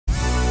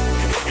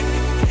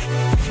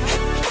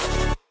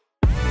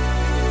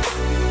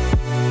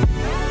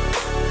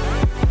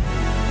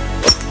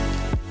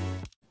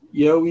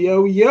Yo,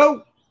 yo,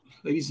 yo.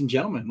 Ladies and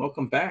gentlemen,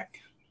 welcome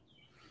back.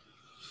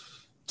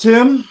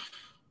 Tim,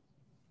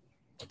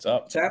 What's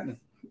up? What's happening?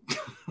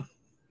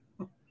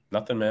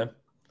 Nothing, man.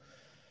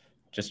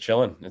 Just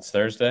chilling. It's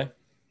Thursday.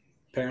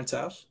 Parents'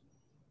 house?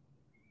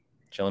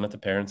 Chilling at the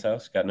parents'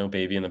 house. Got no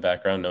baby in the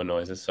background, no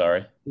noises.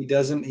 Sorry. He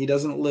doesn't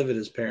live at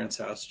his parents'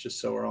 house, just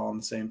so we're all on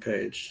the same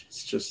page.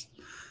 He's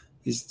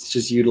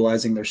just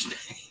utilizing their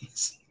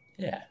space.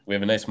 Yeah, we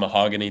have a nice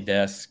mahogany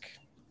desk,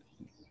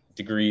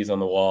 degrees on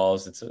the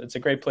walls. It's a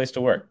great place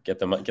to work. Get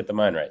the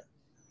mind right.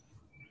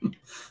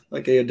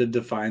 Like I had to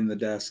define the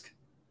desk.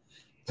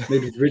 It's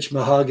made with rich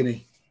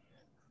mahogany.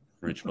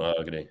 Rich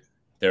mahogany.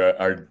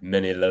 There are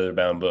many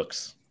leather-bound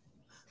books.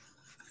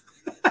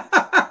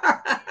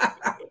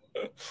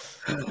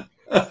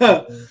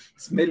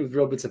 It's made with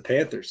real bits of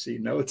Panthers, so you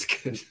know it's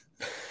good.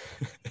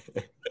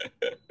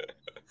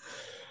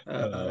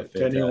 To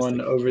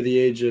anyone over the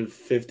age of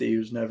 50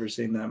 who's never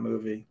seen that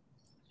movie,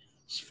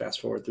 just fast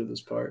forward through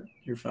this part.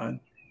 You're fine.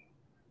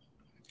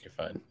 You're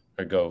fine.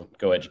 Or go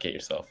educate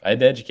yourself. I had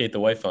to educate the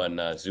wife on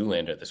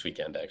Zoolander this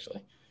weekend,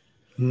 actually.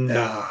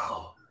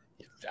 No.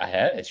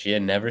 She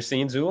had never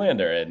seen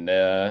Zoolander, and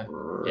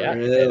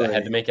really? I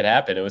had to make it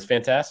happen. It was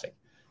fantastic.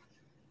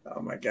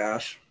 Oh my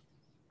gosh.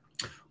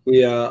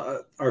 We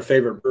our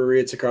favorite brewery,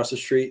 it's across the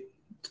street.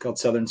 It's called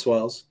Southern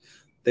Swells.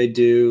 They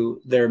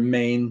do their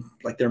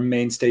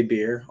mainstay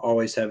beer,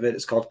 always have it.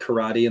 It's called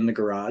Karate in the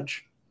Garage.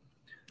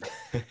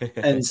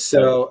 And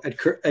so at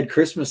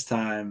Christmas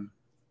time,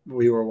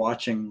 we were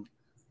watching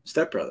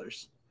Step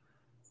Brothers.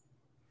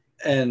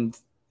 And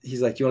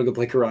he's like, "You want to go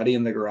play karate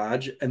in the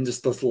garage?" And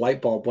just this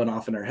light bulb went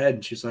off in her head.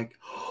 And she's like,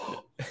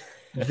 "Oh,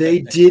 they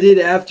did it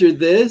after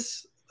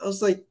this?" I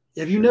was like,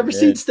 "Have you never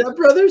seen Step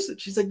Brothers?" And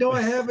she's like, "No,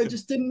 I have. I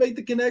just didn't make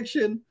the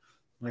connection."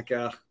 I'm like,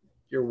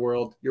 your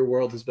world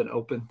has been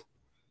opened.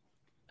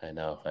 I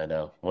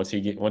know. Once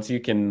you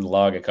can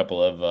log a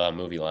couple of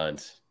movie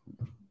lines,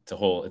 it's a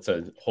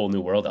whole new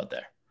world out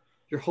there.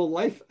 Your whole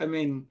life. I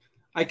mean,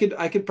 I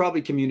could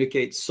probably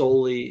communicate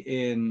solely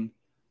in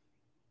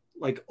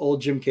like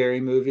old Jim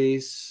Carrey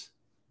movies,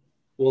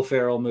 Will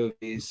Ferrell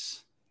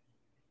movies.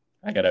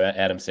 I got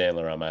Adam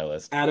Sandler on my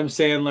list. Adam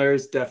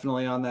Sandler's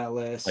definitely on that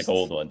list. Like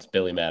old ones,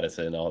 Billy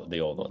Madison, all the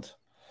old ones.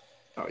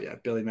 Oh yeah,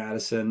 Billy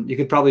Madison. You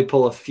could probably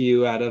pull a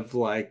few out of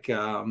like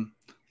The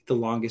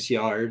Longest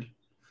Yard.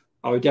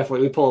 Oh,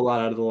 we pull a lot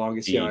out of The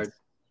Longest Yard.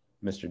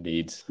 Mr.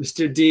 Deeds.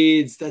 Mr.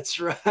 Deeds, that's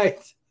right.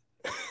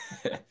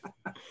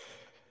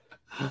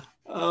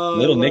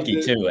 Little Nicky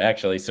too,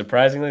 actually.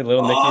 Surprisingly,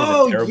 Little Nicky is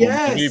a terrible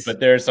movie, but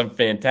there are some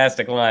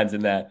fantastic lines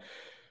in that.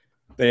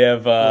 They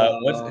have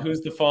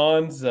who's the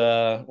Fonz?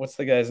 What's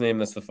the guy's name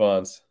that's the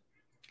Fonz?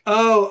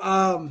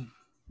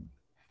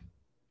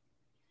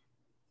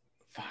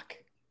 Fuck.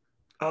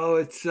 Oh,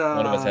 it's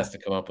one of us has to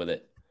come up with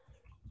it.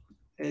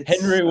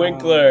 Henry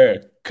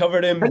Winkler,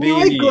 covered in bees.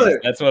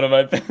 Winkler. That's one of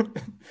my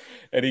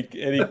and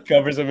he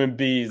covers them in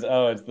bees.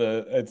 Oh,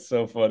 it's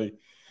so funny.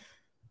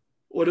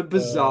 What a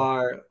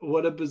bizarre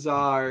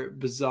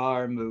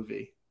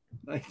movie.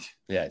 Like,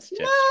 yeah, it's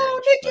just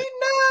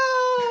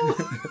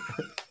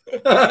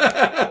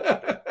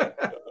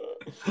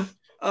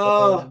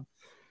no.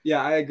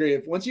 Yeah, I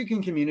agree. Once you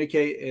can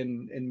communicate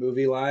in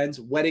movie lines,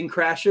 Wedding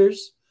Crashers,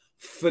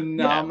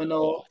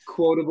 phenomenal,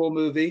 quotable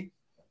movie.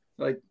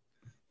 Like,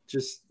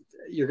 just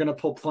you're gonna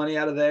pull plenty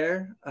out of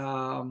there.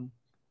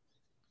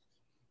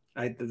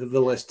 The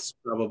list is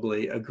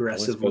probably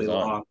aggressively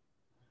long.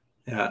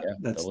 Yeah,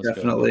 that's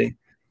definitely. Good.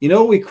 You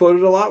know what we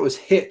quoted a lot was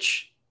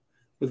Hitch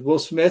with Will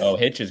Smith. Oh,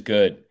 Hitch is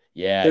good.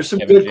 Yeah, there's some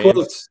good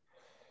quotes.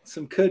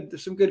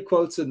 There's some good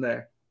quotes in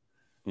there.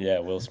 Yeah,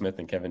 Will Smith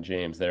and Kevin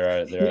James. You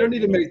don't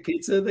need to make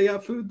pizza. They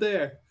got food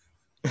there.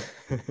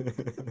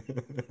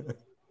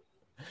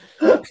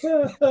 Oh,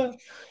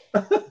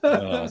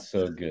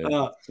 so good.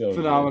 So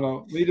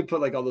phenomenal. Good. We need to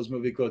put like all those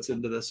movie quotes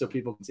into this so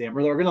people can see them.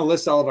 We're going to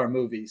list all of our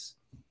movies,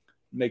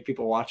 make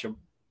people watch them.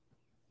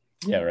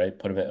 Yeah, right.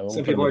 Put them in.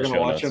 Some people are going to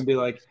watch them and be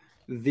like,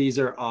 "These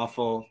are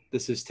awful.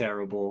 This is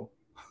terrible.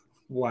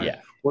 Why?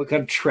 Yeah. What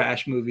kind of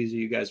trash movies are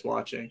you guys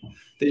watching?"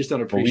 They just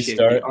don't appreciate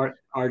the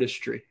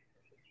artistry.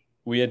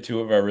 We had two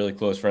of our really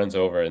close friends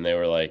over, and they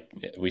were like,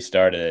 we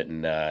started it,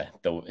 and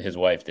his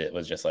wife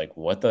was just like,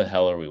 "What the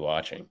hell are we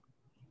watching?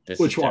 This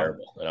is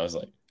terrible." And I was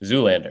like,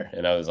 "Zoolander,"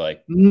 and I was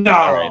like, "No,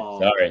 all right,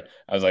 sorry."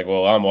 I was like,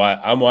 "Well,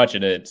 I'm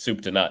watching it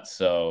soup to nuts,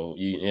 so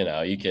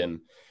you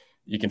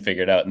can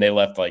figure it out." And they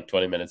left like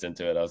 20 minutes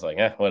into it. I was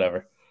like,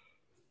 whatever.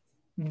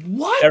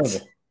 What?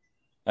 Terrible.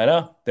 I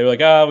know. They were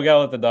like, "Oh, we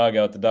gotta let the dog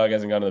out. The dog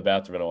hasn't gone to the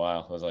bathroom in a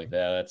while." I was like,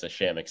 "Yeah, that's a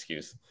sham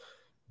excuse."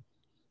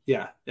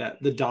 Yeah.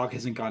 The dog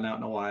hasn't gone out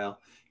in a while.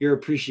 Your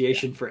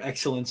appreciation for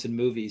excellence in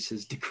movies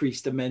has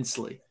decreased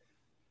immensely.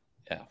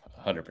 Yeah,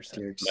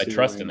 100%. My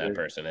trust in that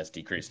person has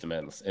decreased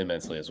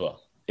immensely as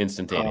well,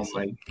 instantaneously.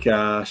 Oh my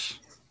gosh.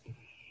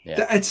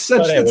 Yeah, it's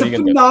a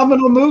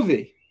phenomenal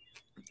movie.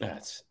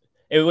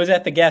 It was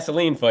at the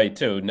gasoline fight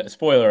too.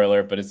 Spoiler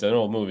alert, but it's an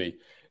old movie.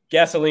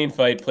 Gasoline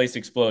fight, place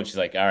explodes. She's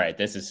like, "All right,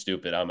 this is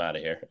stupid. I'm out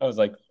of here." I was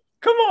like,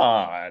 "Come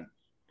on."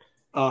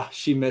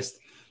 She missed.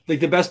 Like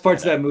the best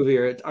parts of that movie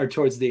are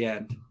towards the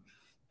end.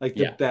 Like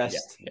the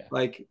best. Yeah.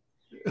 Like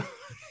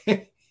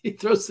he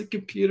throws the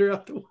computer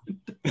out the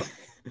window.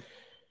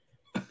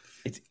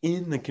 It's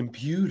in the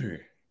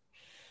computer.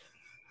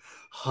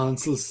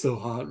 Hansel's so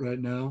hot right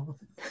now.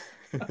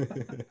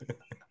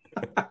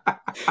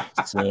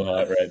 So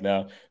hot right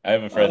now. I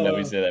have a friend that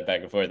we say that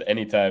back and forth.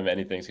 Anytime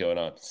anything's going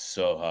on,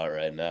 so hot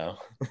right now.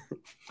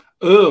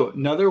 Oh,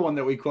 another one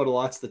that we quote a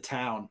lot's The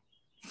Town.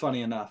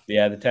 Funny enough.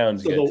 Yeah, The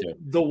Town's good too.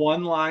 The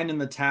one line in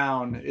The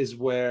Town is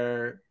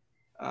where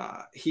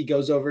he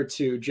goes over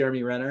to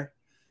Jeremy Renner.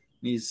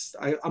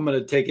 I'm going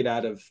to take it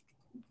out of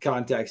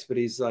context, but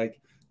he was like,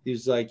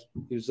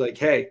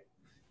 hey,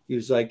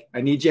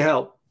 I need your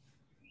help.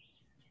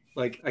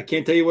 Like, I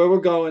can't tell you where we're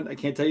going. I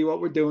can't tell you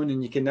what we're doing.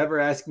 And you can never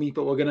ask me,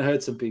 but we're going to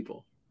hurt some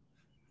people.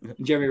 And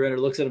Jeremy Renner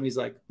looks at him. He's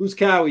like, whose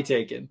cow are we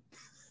taking?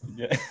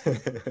 Yeah.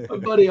 My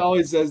buddy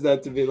always says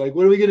that to me. Like,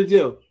 what are we going to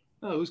do?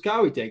 Oh, whose cow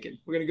are we taking?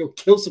 We're going to go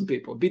kill some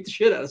people, beat the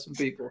shit out of some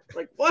people.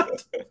 Like,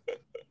 what?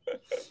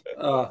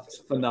 It's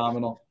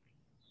phenomenal.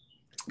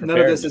 None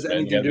of this has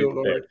anything to do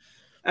with it.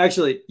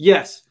 Actually,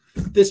 yes,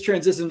 this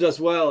transitions us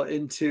well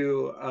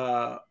into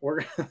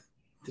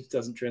this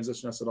doesn't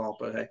transition us at all,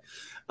 but hey.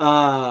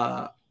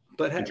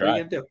 But hey, what are you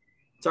going to do?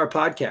 It's our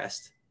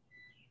podcast.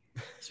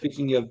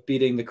 Speaking of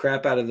beating the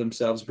crap out of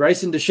themselves,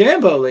 Bryson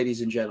DeChambeau, ladies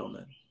and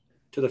gentlemen,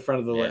 to the front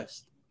of the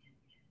list.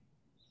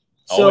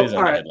 Always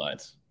on the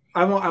headlines.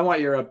 I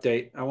want your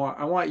update. I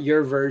want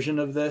your version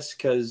of this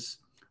because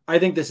I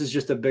think this is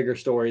just a bigger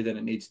story than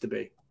it needs to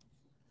be.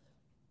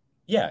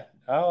 Yeah,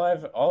 all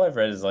I've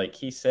read is like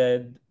he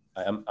said,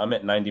 I'm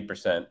at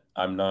 90%.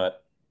 I'm not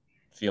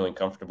feeling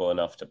comfortable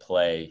enough to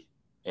play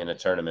in a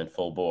tournament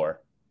full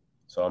bore,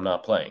 so I'm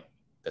not playing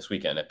this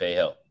weekend at Bay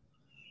Hill.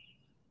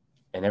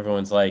 And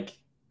everyone's like,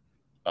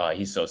 "Oh,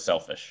 he's so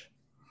selfish."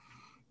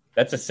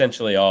 That's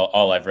essentially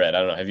all I've read. I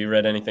don't know. Have you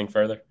read anything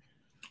further?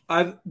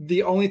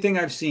 The only thing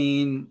I've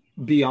seen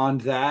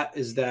beyond that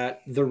is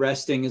that the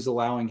resting is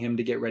allowing him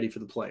to get ready for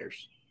the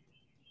players.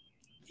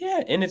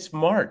 Yeah, and it's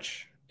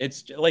March.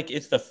 It's like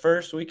it's the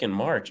first week in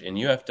March, and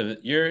you have to.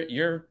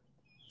 Your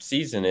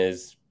season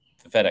is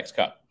the FedEx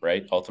Cup,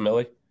 right?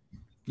 Ultimately,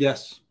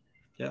 yes.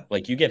 Yeah.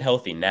 Like you get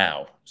healthy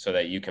now so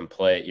that you can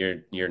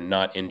play. You're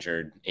not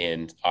injured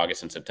in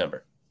August and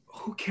September.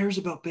 Who cares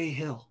about Bay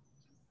Hill?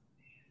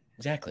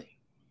 Exactly.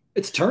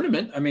 It's a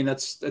tournament. I mean,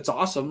 that's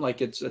awesome. Like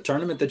it's a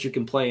tournament that you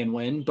can play and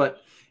win, but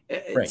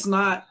it's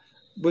not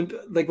when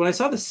I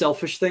saw the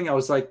selfish thing, I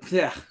was like,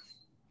 yeah.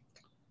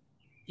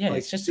 Yeah, like,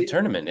 it's just a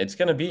tournament. It's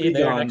going to be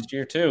there next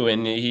year too,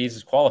 and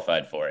he's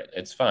qualified for it.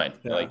 It's fine.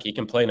 Yeah. Like he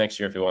can play next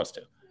year if he wants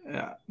to.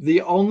 Yeah.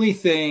 The only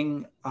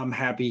thing I'm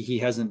happy he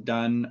hasn't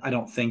done, I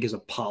don't think, is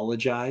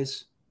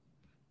apologize.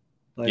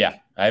 Like, yeah,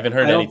 I haven't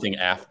heard anything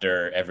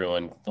after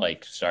everyone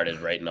like started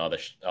writing all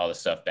the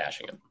stuff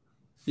bashing him.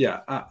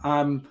 Yeah,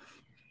 I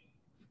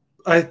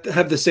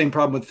have the same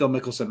problem with Phil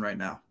Mickelson right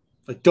now.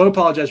 Like, don't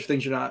apologize for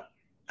things you're not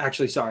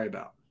actually sorry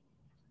about.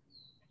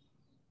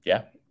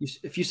 Yeah.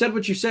 If you said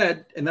what you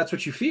said and that's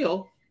what you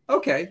feel,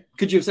 okay.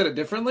 Could you have said it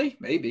differently?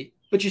 Maybe.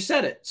 But you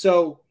said it.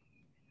 So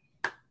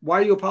why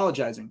are you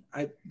apologizing?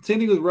 Same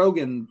thing with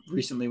Rogan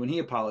recently when he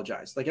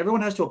apologized. Like,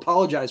 everyone has to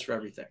apologize for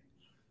everything,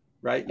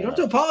 right? You don't have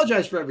to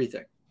apologize for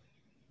everything.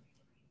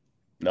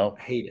 No.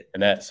 I hate it.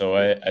 And so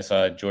I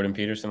saw Jordan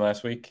Peterson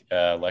last week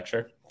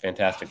lecture.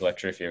 Fantastic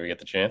lecture if you ever get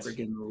the chance.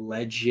 Friggin'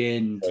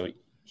 legend. So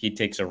he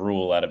takes a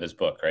rule out of his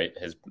book, right?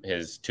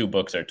 His 2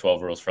 books are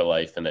 12 Rules for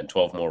Life and then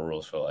 12 More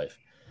Rules for Life.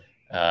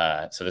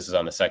 So this is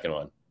on the second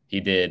one.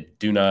 He did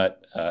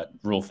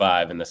Rule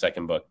 5 in the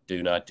second book,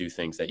 do not do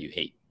things that you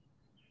hate.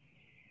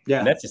 Yeah.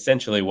 And that's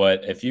essentially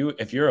what, if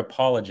you're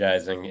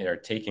apologizing or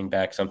taking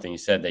back something you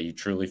said that you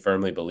truly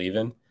firmly believe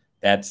in,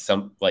 that's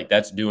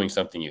doing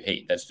something you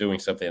hate. That's doing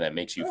something that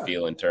makes you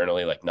feel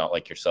internally like not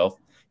like yourself.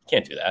 You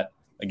can't do that.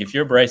 Like if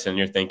you're Bryson and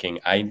you're thinking,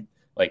 I'm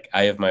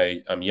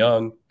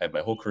young, I have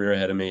my whole career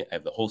ahead of me, I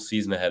have the whole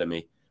season ahead of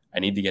me. I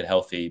need to get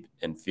healthy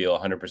and feel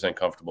 100%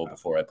 comfortable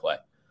before I play.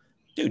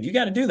 Dude, you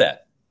got to do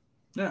that.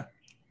 Yeah.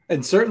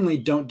 And certainly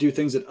don't do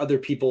things that other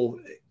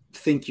people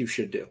think you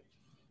should do.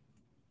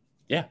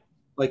 Yeah.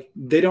 Like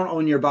they don't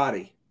own your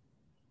body.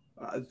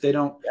 They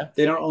don't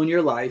own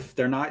your life.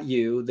 They're not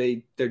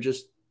you. They're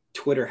just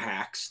Twitter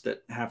hacks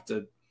that have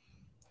to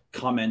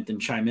comment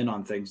and chime in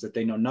on things that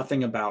they know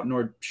nothing about,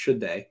 nor should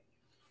they.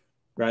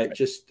 Right?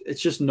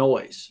 It's just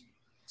noise.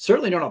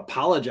 Certainly don't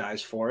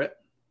apologize for it.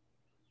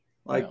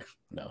 Like,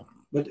 no.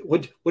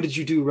 What did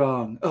you do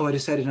wrong? Oh, I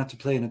decided not to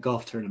play in a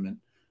golf tournament.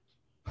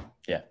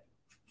 Yeah.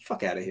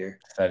 Fuck out of here.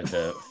 Decided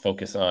to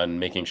focus on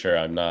making sure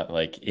I'm not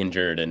like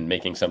injured and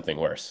making something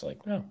worse. Like,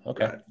 oh,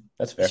 okay. Right.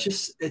 That's fair.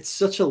 It's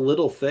such a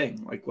little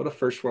thing. Like, what a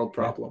first world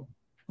problem.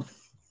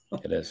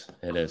 It is.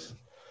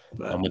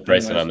 But I'm with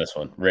Bryson on this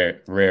one.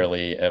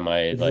 Rarely am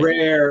I like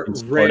in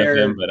support of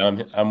him, but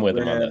I'm with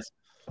him on this.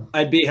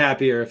 I'd be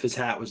happier if his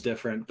hat was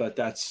different, but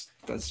that's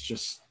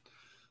just.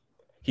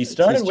 He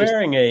started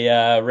wearing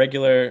a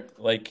regular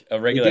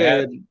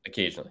hat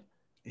occasionally.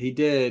 He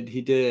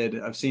did.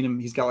 I've seen him.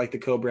 He's got like the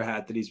Cobra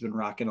hat that he's been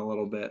rocking a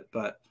little bit,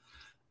 but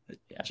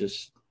Yeah.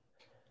 Just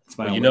it's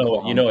my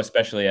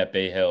especially at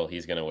Bay Hill,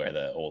 he's going to wear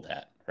the old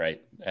hat,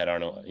 right? At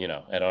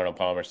Arnold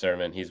Palmer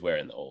Sermon, he's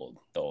wearing the old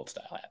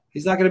style hat.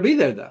 He's not going to be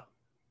there though.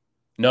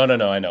 No,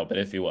 I know, but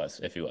if he was.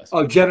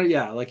 Oh,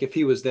 yeah, like if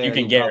he was there, you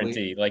can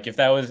guarantee. Like if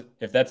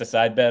that's a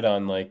side bet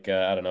on like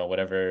I don't know,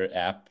 whatever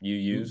app you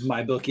use,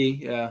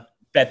 MyBookie, yeah,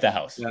 bet the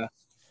house. Yeah,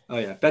 oh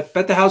yeah, bet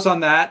the house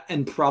on that,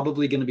 and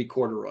probably going to be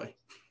corduroy.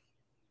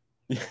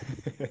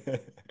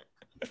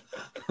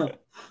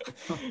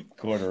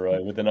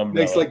 Corduroy with an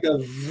umbrella. Makes like a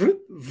vroot,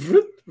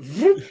 vroot,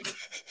 vroot.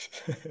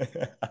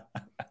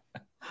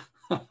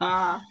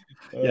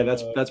 Yeah,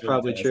 that's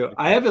probably true.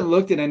 I haven't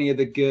looked at any of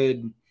the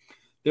good.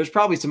 There's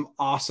probably some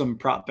awesome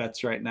prop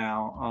bets right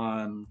now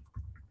on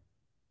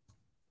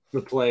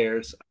the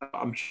players.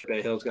 I'm sure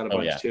Bay Hill's got a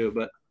bunch too,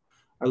 but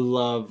I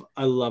love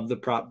the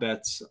prop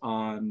bets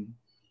on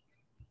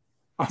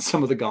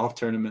some of the golf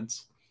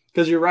tournaments,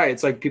 because you're right.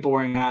 It's like people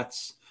wearing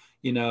hats.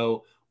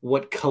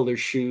 What color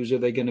shoes are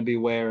they going to be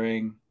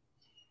wearing?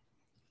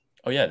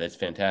 Oh yeah, that's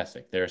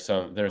fantastic. There are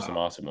some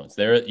awesome ones.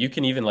 There you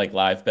can even like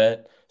live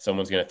bet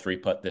someone's going to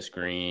 3-putt this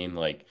green.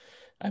 Like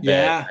I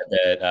bet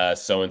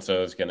so and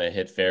so is going to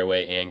hit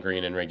fairway and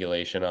green in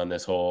regulation on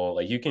this hole.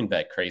 Like you can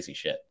bet crazy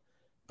shit.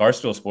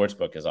 Barstool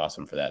Sportsbook is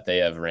awesome for that. They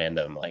have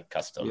random like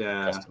custom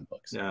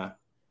books. Yeah,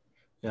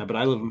 but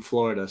I live in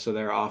Florida, so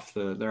they're off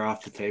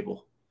the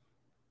table.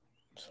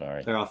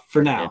 Sorry, they're off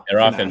for now.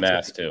 They're off in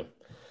Mass too.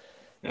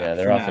 Yeah,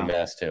 they're off in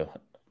Mass too.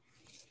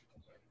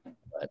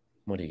 But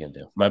what are you gonna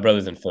do? My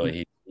brother's in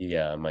Philly. He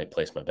might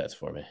place my bets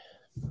for me.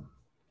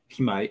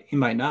 He might. He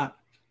might not.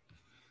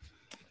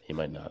 He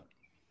might not.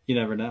 You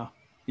never know.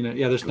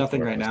 There's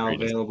nothing right now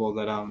available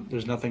that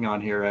there's nothing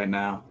on here right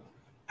now.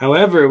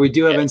 However, we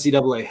do have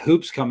NCAA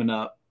hoops coming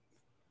up.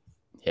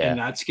 Yeah, and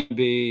that's gonna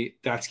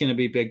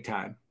be big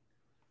time.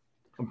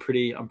 I'm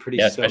pretty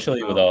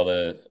especially with all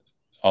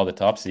the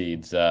top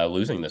seeds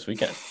losing this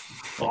weekend.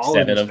 Like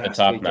 7 of the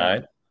top weekend.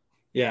 9.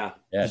 Yeah,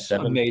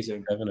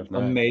 amazing. 7 of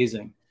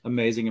 9.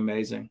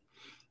 Amazing.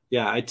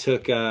 Yeah, I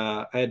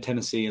had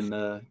Tennessee in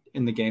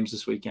the games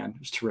this weekend. It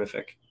was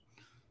terrific.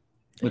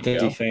 I'm a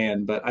Tennessee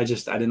fan, but I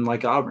didn't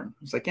like Auburn.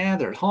 It's like,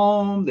 they're at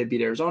home. They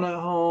beat Arizona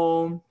at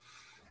home.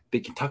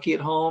 Beat Kentucky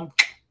at home.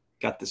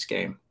 Got this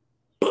game.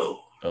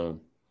 Boom.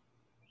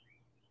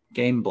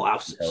 Game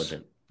blouses.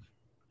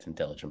 It's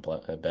intelligent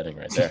betting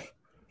right there.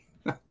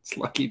 It's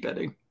lucky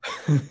betting.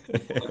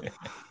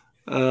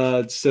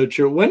 It's so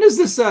true. When does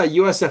this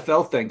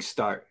USFL thing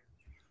start?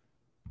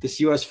 This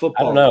US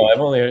football? I don't know.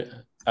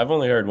 I've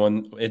only heard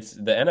one. It's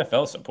the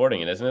NFL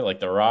supporting it, isn't it? Like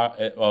the Rock.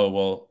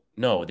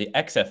 No, the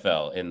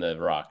XFL and the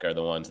Rock are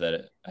the ones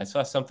that I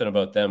saw something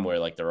about them where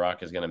like the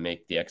Rock is going to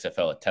make the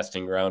XFL a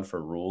testing ground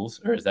for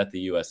rules, or is that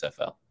the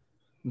USFL?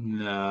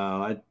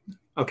 No.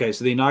 Okay,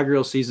 so the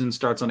inaugural season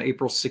starts on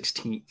April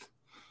 16th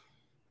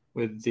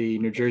with the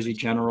New Jersey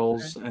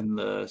Generals and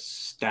the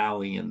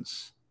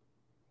Stallions.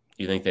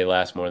 You think they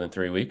last more than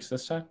 3 weeks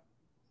this time?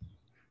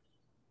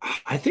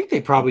 I think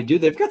they probably do.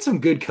 They've got some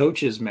good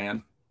coaches,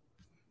 man.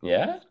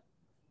 Yeah?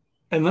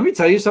 And let me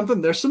tell you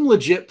something. There's some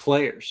legit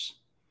players.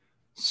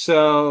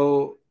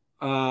 So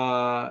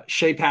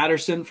Shea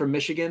Patterson from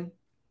Michigan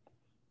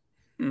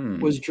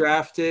was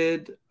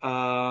drafted.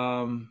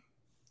 All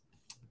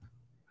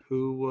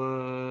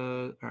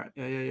right.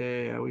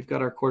 Yeah. We've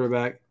got our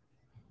quarterback.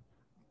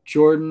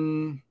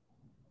 Jordan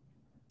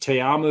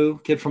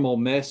Teamu, kid from Ole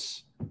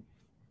Miss.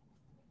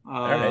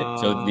 All right.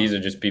 So these are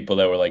just people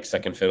that were like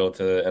second fiddle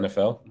to the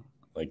NFL?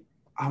 Like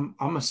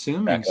I'm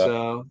assuming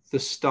so. The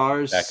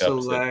Stars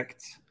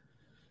select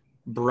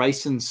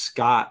Bryson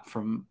Scott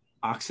from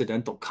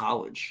Occidental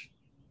College.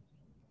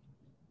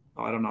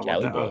 Oh, I don't know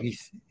about that. Oh,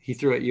 he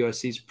threw at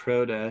USC's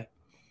Pro Day.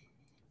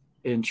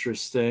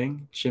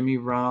 Interesting. Jimmy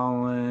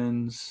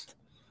Rollins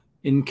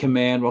in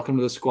command. Welcome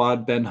to the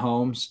squad. Ben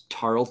Holmes,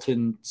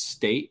 Tarleton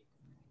State.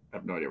 I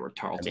have no idea where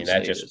Tarleton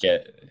State is.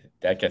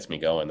 That gets me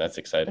going. That's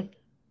exciting.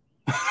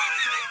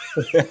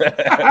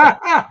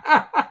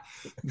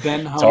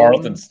 Ben Holmes.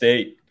 Tarleton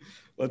State.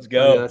 Let's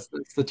go. Oh, yeah,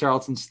 it's the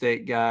Tarleton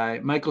State guy.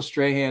 Michael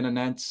Strahan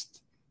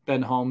announced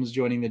Ben Holmes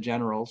joining the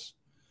Generals.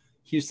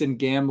 Houston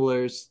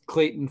Gamblers,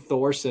 Clayton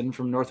Thorson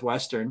from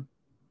Northwestern.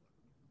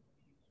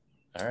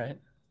 All right.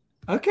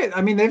 Okay.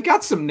 I mean, they've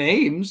got some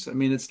names. I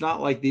mean, it's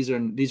not like these are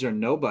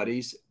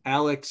nobodies.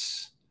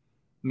 Alex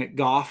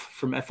McGough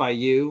from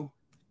FIU.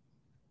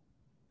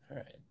 All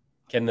right.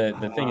 Can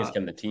the thing is,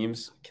 can the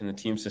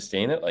teams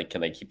sustain it? Like,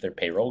 can they keep their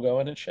payroll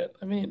going and shit?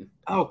 I mean,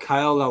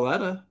 Kyle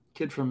Laletta,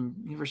 kid from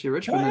University of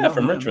Richmond. Oh, yeah,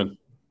 from Richmond.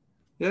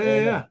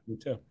 Yeah. Me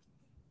too.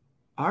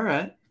 All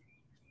right.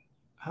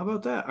 How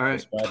about that? All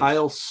right.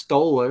 Kyle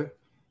Stoller.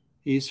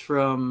 He's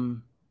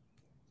from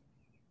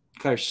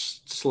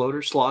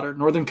Slaughter,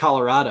 Northern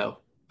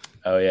Colorado.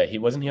 Oh yeah,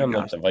 wasn't he on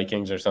the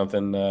Vikings or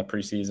something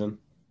preseason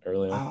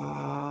early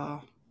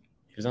on?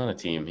 He was on a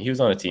team. He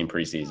was on a team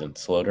preseason.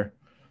 Slaughter.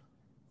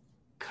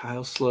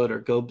 Kyle Slaughter,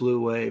 go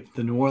Blue Wave.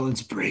 The New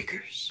Orleans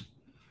Breakers.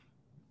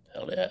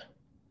 Hell yeah.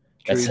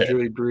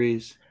 Drew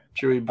Brees.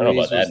 Drew I don't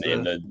know Brees about that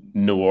name. The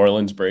New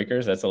Orleans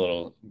Breakers. That's a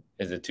little.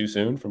 Is it too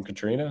soon from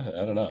Katrina?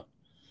 I don't know.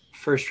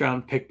 First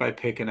round pick by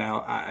picking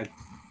out. I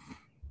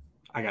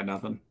got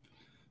nothing.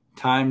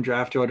 Time,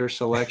 draft order,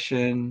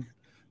 selection,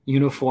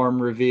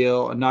 uniform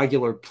reveal,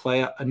 inaugural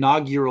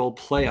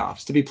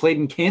playoffs to be played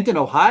in Canton,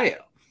 Ohio.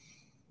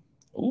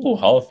 Ooh,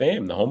 Hall of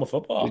Fame, the home of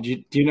football.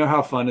 Do you know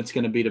how fun it's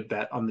going to be to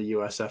bet on the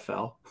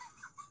USFL?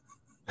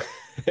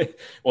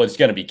 Well, it's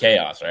going to be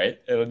chaos, right?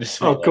 It'll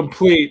just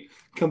be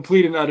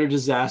complete and utter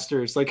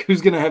disasters. Like, who's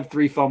going to have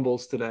 3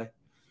 fumbles today?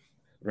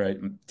 Right.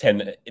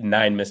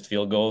 9 missed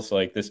field goals. So,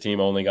 like, this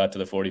team only got to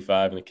the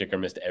 45 and the kicker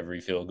missed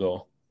every field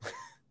goal.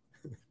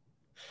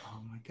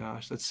 Oh my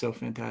gosh, that's so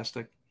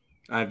fantastic.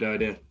 I have no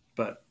idea,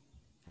 but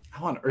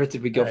how on earth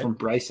did we go from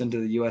Bryson to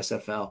the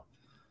USFL?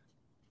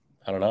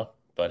 I don't know,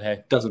 but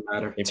hey, doesn't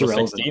matter. April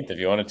 16th. If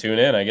you want to tune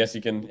in, I guess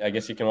you can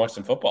watch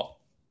some football.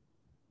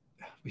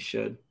 We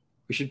should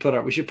put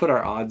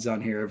our odds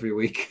on here every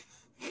week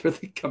for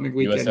the coming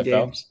weekend USFL?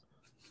 games.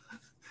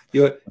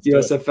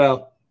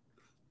 USFL.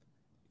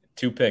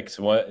 2 picks,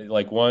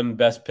 one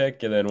best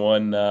pick and then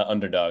one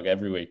underdog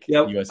every week.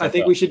 Yep. USFL. I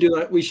think we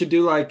should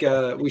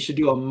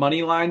do a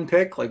money line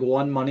pick, like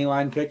one money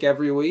line pick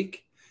every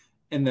week,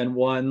 and then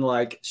one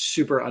like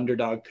super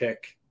underdog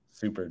pick.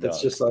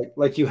 That's just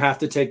like you have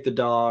to take the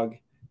dog,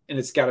 and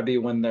it's got to be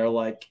when they're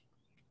like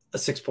a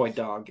 6-point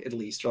dog at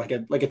least, or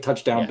like a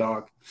touchdown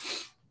dog.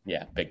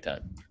 Yeah, big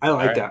time. I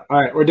like that. All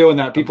right, we're doing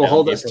that. People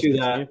hold us to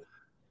that.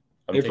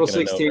 April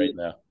 16th. Right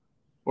now.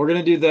 We're going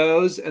to do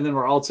those, and then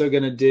we're also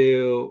going to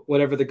do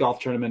whatever the golf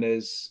tournament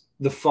is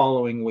the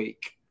following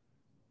week.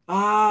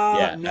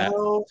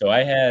 No. So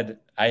I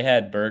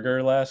had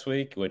burger last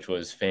week, which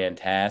was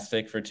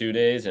fantastic for 2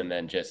 days, and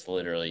then just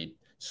literally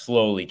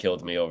slowly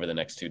killed me over the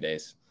next 2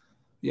 days.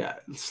 Yeah,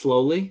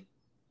 slowly?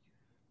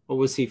 What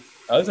was he? It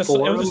was a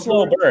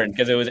slow burn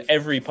because it was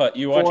every putt.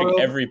 You watching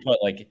every putt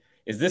like,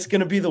 is this going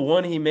to be the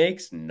one he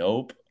makes?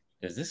 Nope.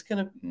 Is this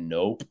going to –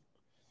 nope.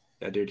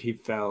 Yeah, dude, he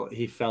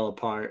fell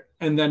apart.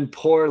 And then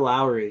poor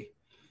Lowry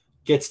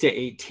gets to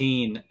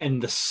 18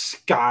 and the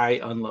sky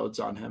unloads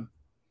on him.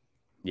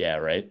 Yeah,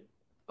 right?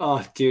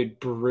 Oh, dude,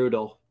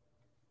 brutal.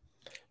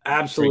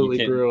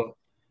 Absolutely brutal.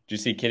 Did you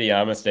see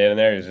Kitayama standing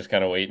there? He was just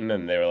kind of waiting,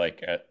 and they were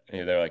like, are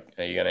you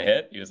going to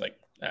hit? He was like,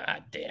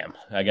 damn,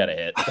 I got to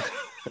hit.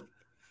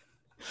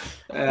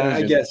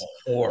 I guess.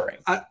 Boring.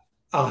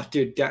 Oh,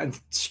 dude,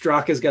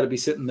 Straka's got to be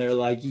sitting there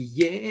like,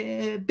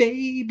 yeah,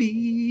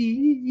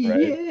 baby, right?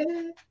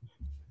 Yeah.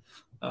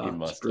 He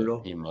must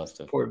have. He must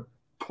have. Poor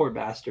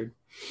bastard.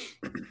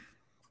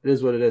 It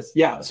is what it is.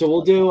 Yeah. So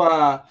we'll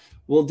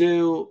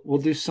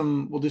do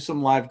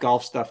some live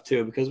golf stuff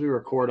too, because we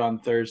record on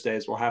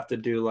Thursdays. We'll have to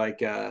do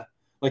like a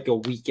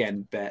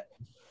weekend bet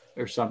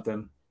or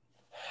something.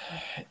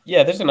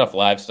 Yeah, there's enough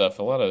live stuff.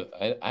 A lot of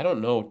I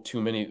don't know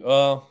too many.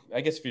 Well,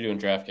 I guess if you're doing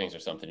DraftKings or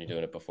something, you're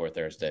doing it before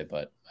Thursday.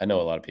 But I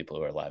know a lot of people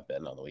who are live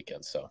betting on the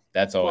weekends, so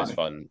that's always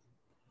fun.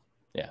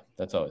 Yeah,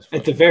 that's always fun.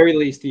 At the very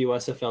least, the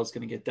USFL is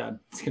going to get done.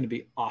 It's going to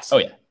be awesome.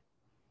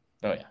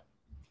 Oh yeah.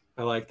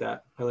 I like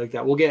that.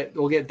 We'll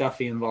get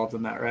Duffy involved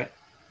in that, right?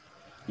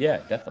 Yeah,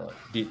 definitely.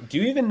 Do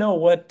you even know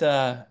what?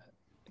 Do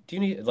you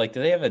need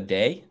do they have a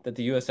day that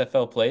the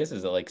USFL plays?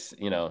 Is it like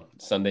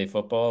Sunday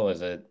football?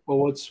 Is it? Well,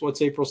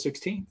 what's April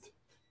 16th?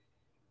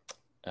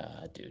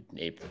 Dude,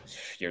 April.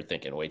 You're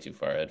thinking way too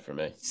far ahead for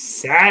me.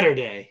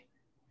 Saturday.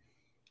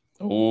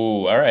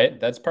 Oh, all right.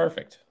 That's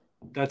perfect.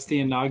 That's the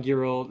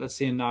inaugural.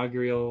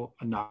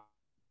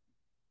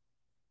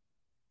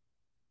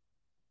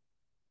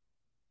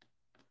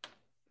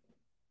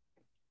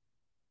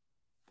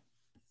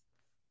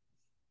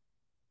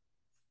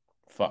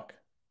 Fuck.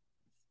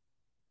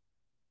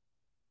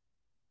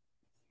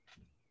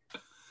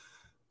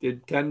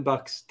 Dude,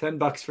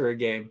 $10 for a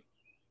game.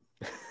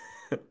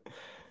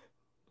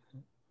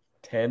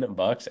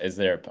 $10? Is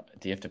there? Do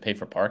you have to pay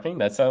for parking?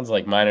 That sounds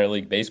like minor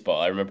league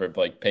baseball. I remember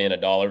paying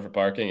 $1 for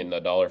parking and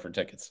 $1 for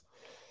tickets.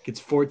 It's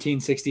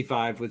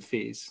 $14.65 with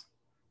fees.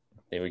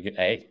 There we go.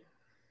 Hey,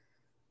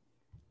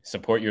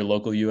 support your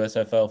local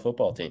USFL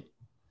football team.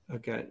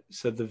 Okay,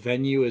 so the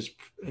venue is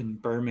in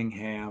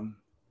Birmingham.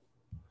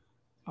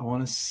 I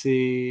want to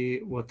see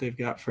what they've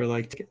got for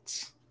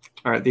tickets.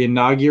 All right, the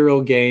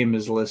inaugural game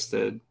is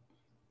listed,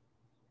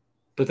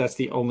 but that's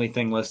the only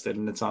thing listed,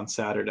 and it's on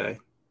Saturday.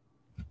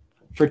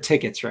 For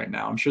tickets right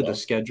now, I'm sure the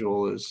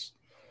schedule is.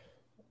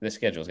 The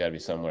schedule's got to be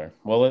somewhere.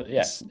 Well,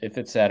 yes, if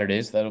it's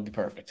Saturdays, that'll be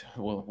perfect.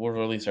 We'll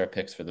release our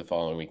picks for the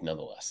following week,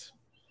 nonetheless.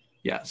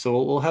 Yeah,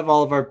 so we'll have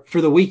all of our for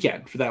that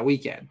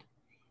weekend.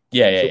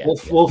 Yeah.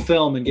 We'll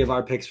film and give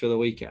our picks for the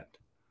weekend.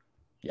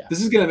 Yeah,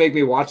 this is gonna make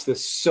me watch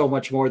this so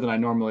much more than I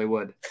normally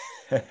would.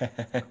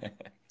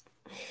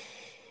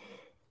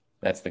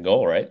 That's the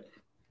goal, right?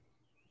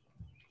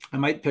 I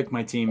might pick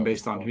my team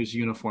based on whose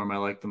uniform I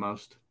like the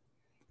most.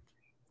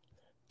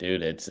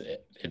 Dude, it's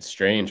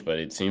strange, but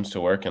it seems to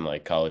work in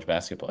college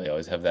basketball. You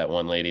always have that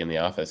one lady in the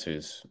office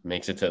who's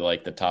makes it to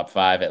the top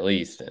 5 at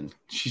least, and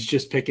she's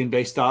just picking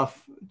based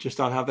off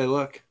how they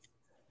look.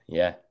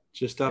 Yeah,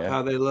 just off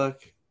how they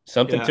look.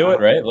 Something to it,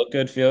 right? Look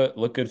good, feel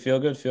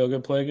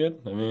good, play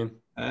good. I mean,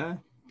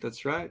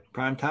 that's right.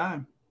 Prime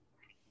time.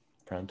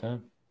 Prime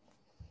time.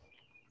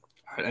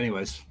 All right.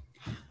 Anyways.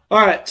 All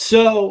right.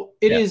 So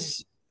it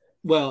is,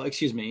 well,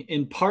 excuse me,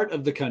 in part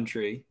of the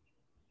country,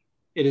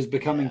 it is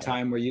becoming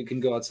time where you can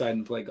go outside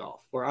and play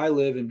golf. Where I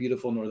live in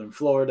beautiful northern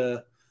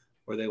Florida,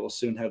 where they will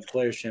soon have the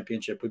Players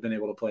Championship, we've been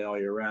able to play all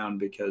year round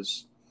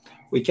because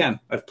we can.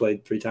 I've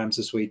played 3 times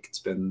this week. It's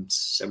been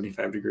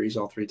 75 degrees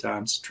all 3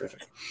 times.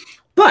 Terrific.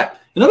 But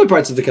in other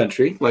parts of the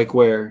country, like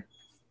where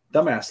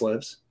Dumbass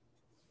lives,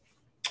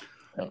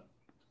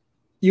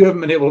 you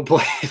haven't been able to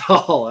play at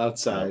all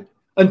outside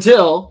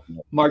until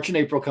March and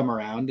April come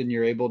around and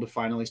you're able to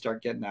finally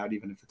start getting out,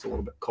 even if it's a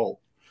little bit cold.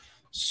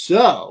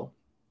 So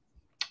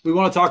we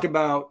want to talk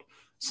about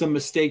some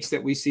mistakes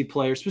that we see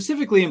players,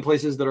 specifically in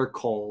places that are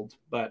cold,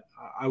 but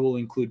I will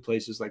include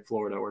places like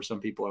Florida where some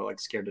people are like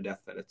scared to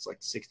death that it's like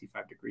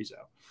 65 degrees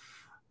out.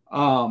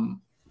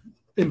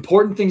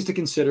 Important things to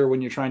consider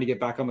when you're trying to get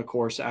back on the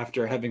course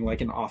after having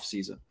like an off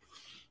season.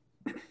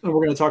 And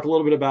we're going to talk a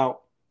little bit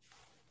about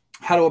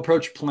how to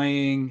approach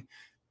playing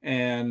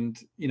and,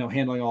 you know,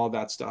 handling all of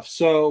that stuff.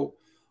 So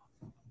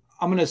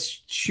I'm going to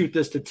shoot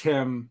this to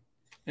Tim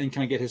and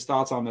kind of get his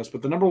thoughts on this.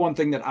 But the number one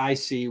thing that I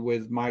see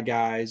with my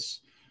guys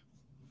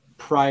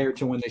prior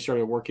to when they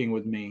started working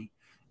with me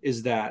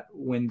is that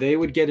when they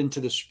would get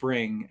into the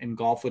spring and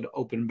golf would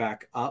open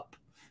back up,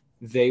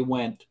 they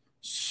went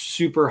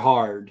super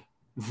hard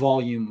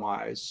volume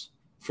wise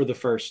for the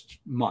first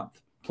month,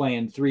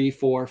 playing 3,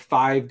 4,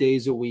 5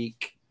 days a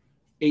week,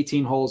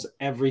 18 holes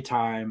every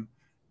time.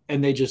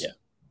 And they just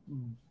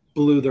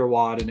blew their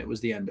wad and it was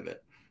the end of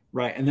it.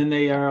 Right. And then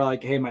they are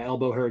like, hey, my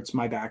elbow hurts,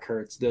 my back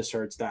hurts, this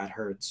hurts, that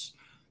hurts.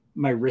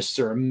 My wrists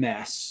are a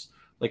mess.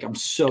 Like I'm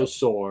so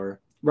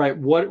sore. Right.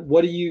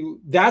 What do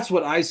you, that's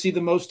what I see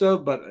the most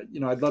of, but you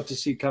know, I'd love to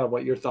see kind of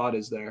what your thought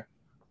is there.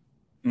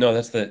 No,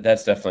 that's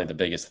definitely the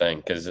biggest thing,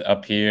 because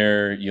up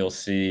here you'll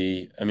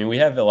see, I mean, we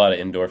have a lot of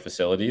indoor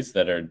facilities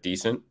that are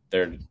decent.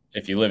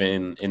 If you live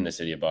in the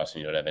city of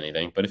Boston, you don't have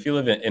anything, but if you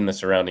live in the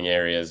surrounding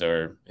areas,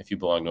 or if you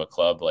belong to a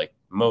club, like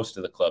most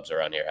of the clubs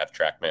around here have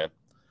TrackMan.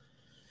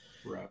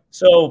 Right.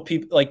 So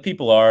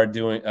people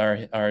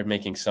are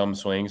making some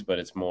swings, but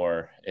it's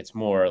more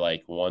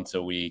like once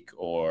a week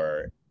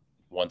or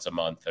once a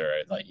month, or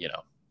like, you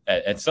know,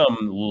 at some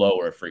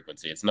lower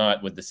frequency. It's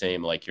not with the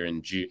same, like you're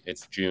in June,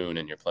 it's June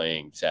and you're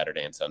playing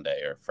Saturday and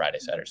Sunday, or Friday,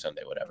 Saturday,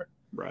 Sunday, whatever.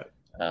 Right.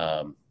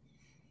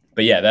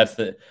 But yeah, that's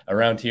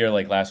around here.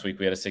 Like last week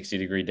we had a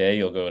 60-degree day.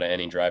 You'll go to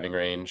any driving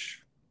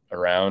range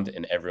around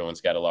and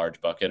everyone's got a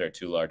large bucket or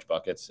 2 large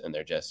buckets, and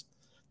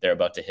they're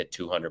about to hit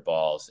 200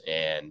 balls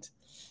and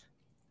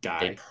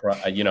die.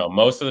 You know,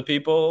 most of the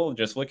people,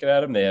 just looking at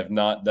them, they have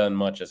not done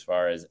much as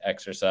far as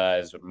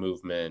exercise,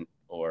 movement,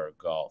 or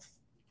golf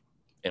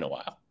in a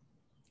while.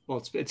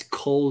 Well, it's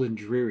cold and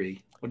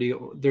dreary.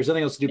 There's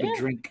nothing else to do but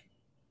drink.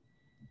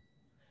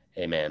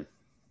 Hey man,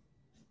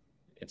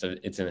 it's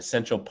an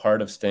essential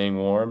part of staying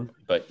warm,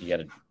 but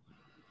you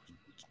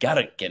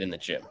gotta get in the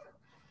gym.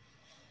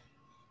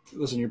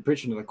 Listen, you're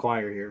preaching to the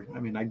choir here. I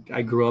mean,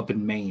 I grew up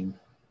in Maine.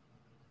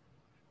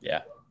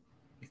 Yeah.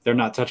 They're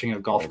not touching a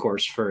golf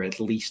course for at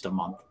least a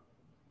month.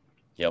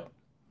 Yep.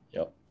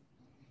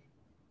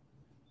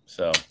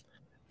 So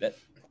that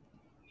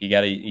you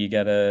gotta,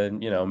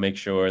 you know, make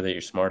sure that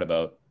you're smart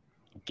about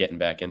getting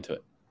back into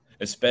it.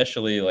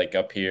 Especially like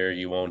up here,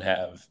 you won't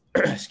have,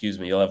 excuse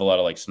me, you'll have a lot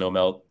of like snow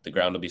melt. The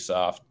ground will be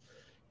soft.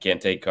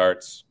 Can't take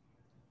carts.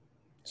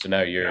 So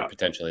now you're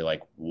potentially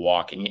like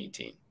walking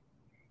 18.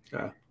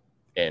 Yeah.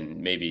 And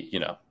maybe, you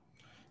know,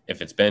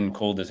 if it's been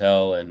cold as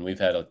hell and we've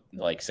had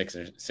like 6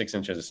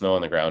 inches of snow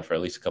on the ground for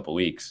at least a couple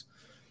weeks,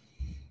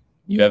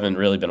 you haven't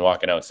really been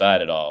walking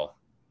outside at all,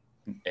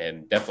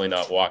 and definitely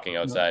not walking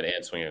outside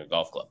and swinging a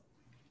golf club.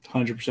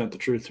 100% the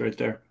truth right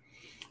there.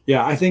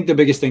 Yeah, I think the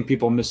biggest thing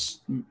people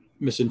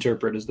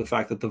misinterpret is the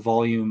fact that the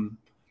volume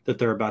that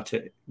they're about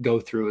to go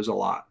through is a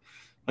lot.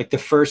 Like the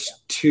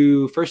first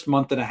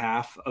month and a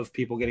half of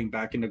people getting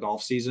back into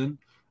golf season,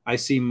 I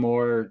see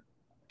more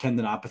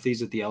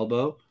tendinopathies at the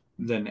elbow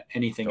than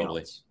anything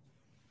else.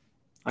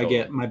 I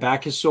get my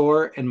back is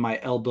sore and my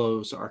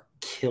elbows are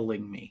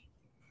killing me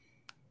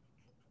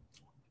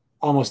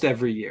almost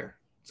every year.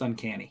 It's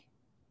uncanny.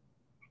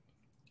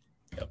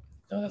 Yep.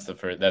 No,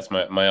 that's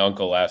my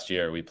uncle last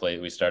year.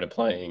 We started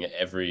playing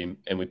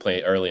and we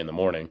play early in the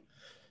morning.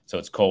 So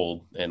it's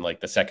cold. And like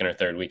the second or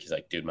third week, he's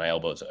like, dude, my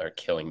elbows are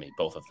killing me.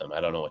 Both of them.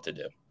 I don't know what to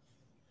do.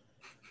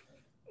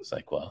 It's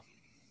like, well,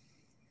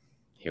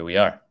 here we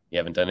are. You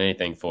haven't done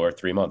anything for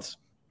 3 months.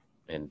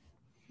 And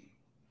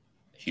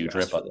huge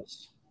rip on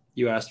this.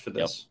 You asked for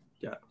this.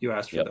 Yep. Yeah, you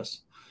asked for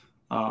this.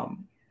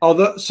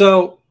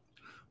 So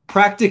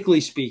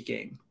practically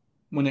speaking,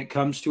 when it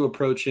comes to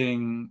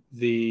approaching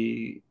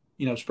the,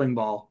 you know, spring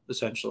ball,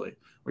 essentially,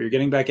 where you're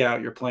getting back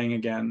out, you're playing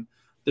again,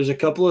 there's a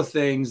couple of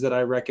things that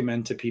I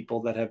recommend to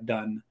people that have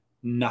done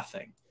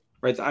nothing.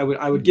 Right? I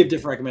would give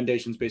different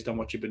recommendations based on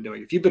what you've been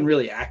doing. If you've been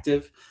really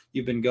active,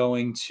 you've been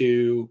going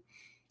to,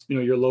 you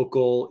your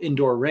local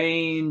indoor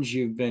range,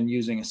 you've been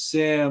using a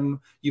sim,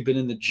 you've been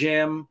in the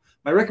gym,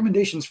 my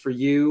recommendations for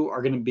you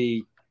are going to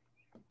be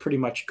pretty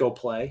much go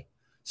play.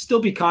 Still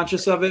be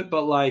conscious of it,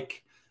 but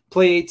like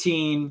play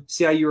 18,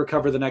 see how you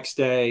recover the next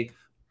day,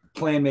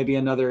 plan maybe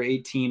another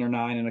 18 or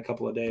 9 in a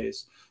couple of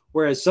days.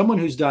 Whereas someone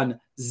who's done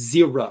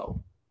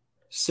 0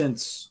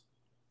 since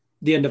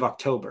the end of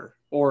October,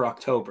 or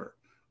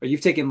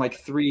you've taken like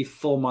 3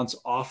 full months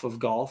off of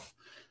golf,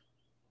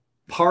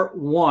 part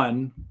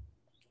 1,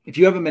 if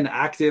you haven't been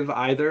active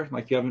either,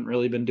 like you haven't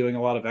really been doing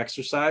a lot of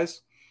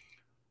exercise,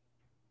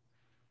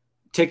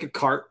 take a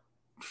cart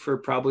for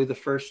probably the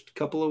first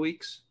couple of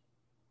weeks,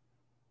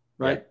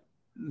 right? Yeah.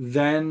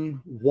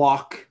 Then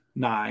walk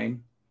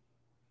 9,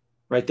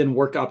 right? Then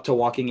work up to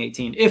walking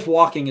 18. If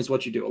walking is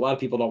what you do. A lot of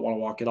people don't want to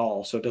walk at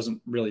all, so it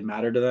doesn't really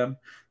matter to them.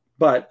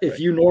 But if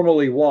you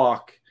normally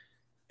walk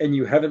and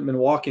you haven't been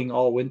walking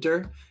all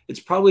winter, it's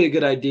probably a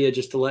good idea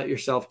just to let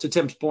yourself, to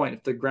Tim's point,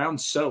 if the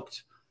ground's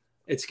soaked,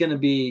 it's going to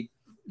be,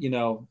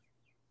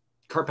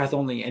 cart path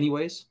only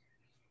anyways.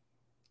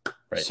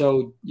 Right.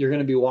 So you're going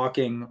to be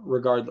walking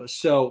regardless.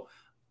 So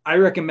I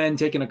recommend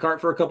taking a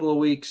cart for a couple of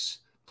weeks,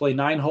 play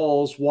 9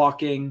 holes,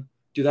 walking,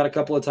 do that a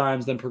couple of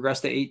times, then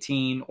progress to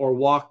 18, or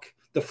walk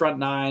the front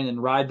 9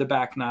 and ride the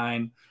back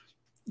 9,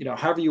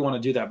 however you want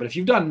to do that. But if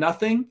you've done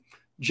nothing,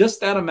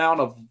 just that amount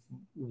of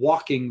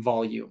walking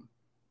volume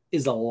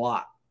is a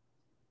lot.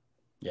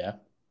 Yeah.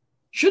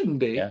 Shouldn't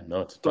be. Yeah,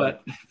 no, it's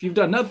but if you've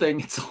done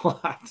nothing, it's a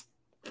lot.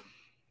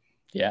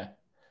 Yeah.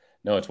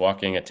 No, it's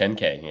walking a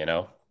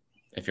 10K,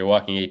 If you're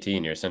walking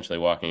 18, you're essentially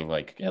walking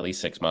like at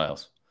least 6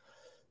 miles.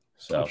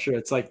 So I'm sure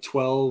it's like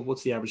 12.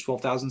 What's the average?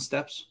 12,000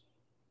 steps?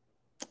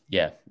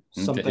 Yeah.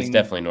 Something. It's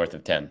definitely north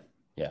of 10.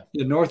 Yeah.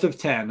 North of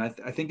 10. I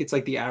think it's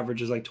like the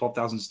average is like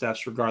 12,000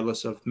 steps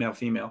regardless of male,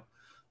 female.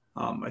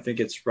 I think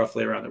it's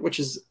roughly around there, which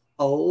is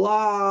a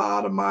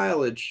lot of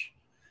mileage.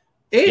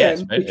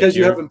 And because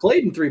you haven't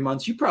played in 3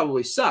 months, you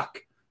probably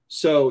suck.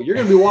 So you're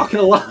going to be walking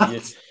a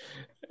lot.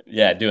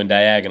 Yeah, doing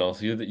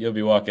diagonals. You'll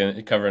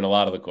be covering a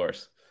lot of the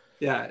course.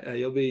 Yeah,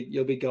 you'll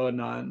be going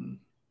on.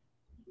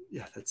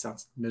 Yeah, that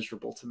sounds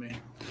miserable to me.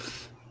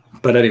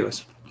 But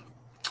anyways,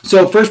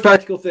 so first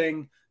practical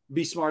thing,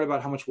 be smart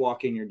about how much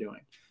walking you're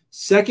doing.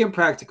 Second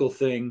practical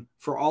thing,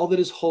 for all that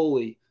is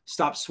holy,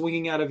 stop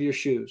swinging out of your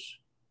shoes.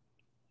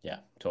 Yeah,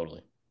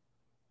 totally.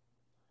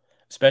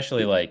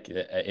 Especially like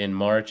in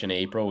March and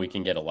April, we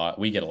get a lot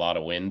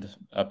of wind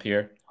up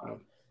here. Wow.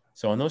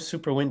 So on those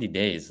super windy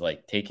days,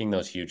 like taking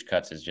those huge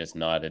cuts is just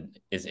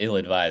is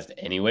ill-advised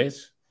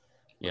anyways.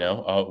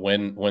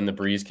 When the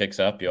breeze kicks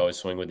up, you always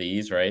swing with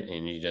ease, right?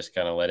 And you just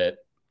kind of let it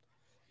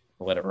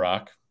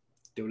rock.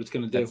 Do what it's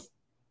going to do.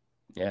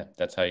 Yeah,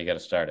 that's how you got to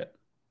start it.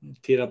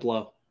 Tee it up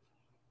low.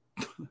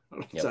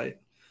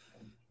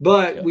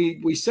 But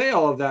we say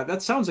all of that.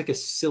 That sounds like a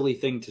silly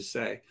thing to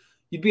say.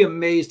 You'd be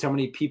amazed how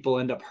many people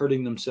end up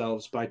hurting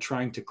themselves by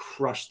trying to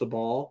crush the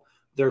ball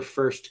their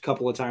first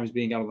couple of times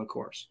being out on the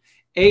course.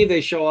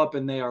 They show up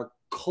and they are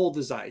cold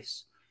as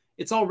ice.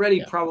 It's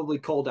already probably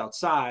cold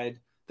outside.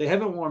 They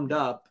haven't warmed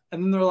up.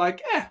 And then they're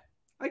like,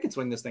 I can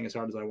swing this thing as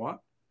hard as I want.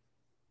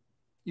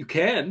 You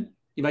can.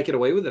 You might get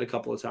away with it a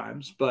couple of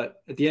times.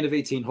 But at the end of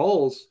 18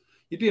 holes,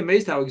 you'd be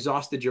amazed how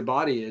exhausted your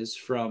body is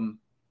from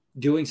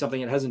doing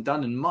something it hasn't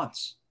done in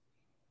months.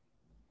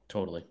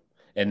 Totally.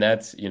 And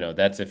that's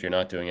if you're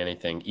not doing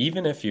anything.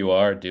 Even if you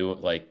are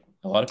doing, like,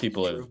 a lot of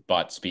people have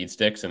bought speed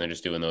sticks and they're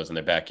just doing those in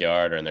their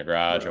backyard or in their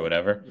garage or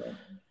whatever. Right.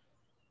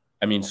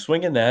 I mean,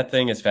 swinging that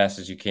thing as fast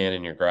as you can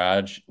in your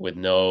garage with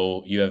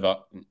no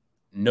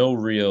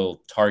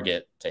real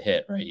target to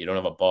hit, right? You don't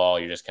have a ball.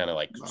 You're just kind of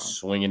like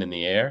swinging in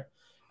the air.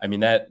 I mean,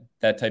 that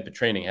type of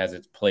training has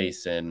its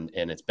place and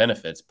its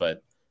benefits,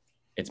 but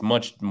it's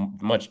much,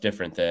 much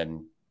different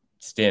than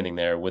standing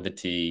there with a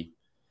tee,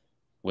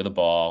 with a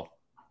ball,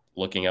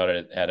 looking out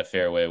at a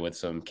fairway with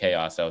some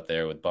chaos out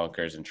there with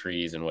bunkers and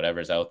trees and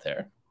whatever's out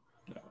there.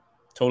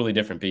 Totally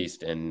different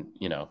beast. And,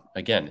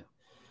 again,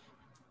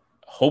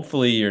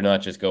 hopefully you're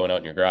not just going out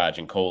in your garage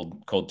and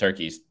cold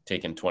turkeys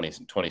taking 20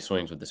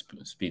 swings with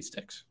the speed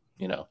sticks.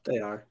 They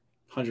are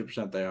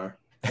 100%. They are.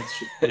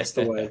 That's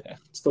the way.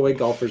 It's the way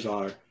golfers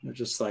are. They're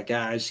just like,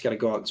 I just got to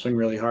go out and swing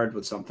really hard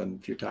with something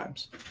a few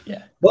times.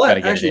 Yeah, but got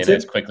to get it in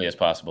as quickly as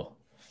possible.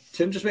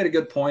 Tim just made a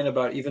good point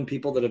about even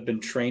people that have been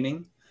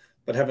training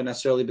but haven't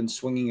necessarily been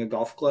swinging a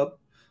golf club.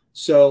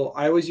 So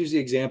I always use the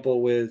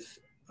example with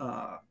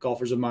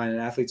golfers of mine and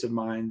athletes of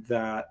mine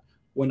that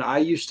when I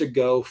used to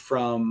go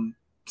from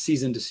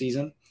season to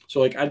season, so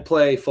like I'd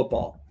play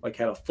football, like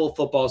had a full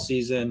football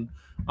season.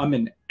 I'm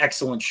in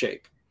excellent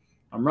shape.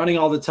 I'm running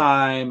all the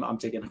time. I'm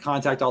taking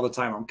contact all the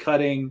time. I'm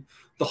cutting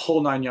the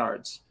whole 9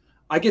 yards.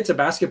 I get to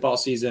basketball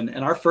season,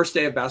 and our first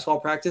day of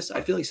basketball practice,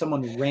 I feel like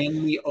someone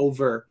ran me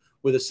over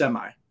with a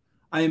semi.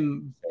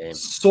 I'm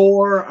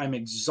sore. I'm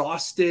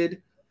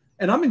exhausted,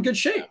 and I'm in good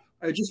shape.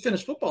 I just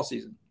finished football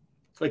season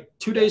like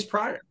 2 days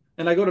prior.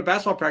 And I go to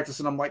basketball practice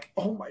and I'm like,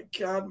 oh my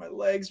God, my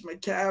legs, my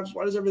calves,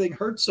 why does everything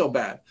hurt so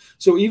bad?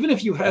 So even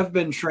if you have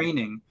been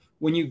training,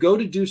 when you go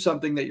to do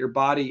something that your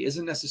body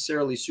isn't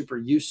necessarily super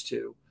used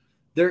to,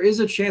 there is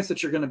a chance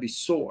that you're going to be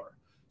sore.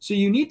 So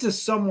you need to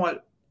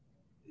somewhat,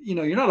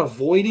 you're not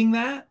avoiding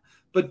that,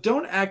 but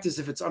don't act as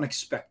if it's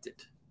unexpected.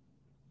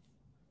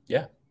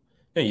 Yeah.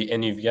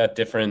 And you've got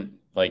different,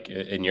 like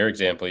in your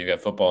example, you've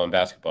got football and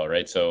basketball,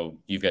 right? So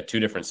you've got two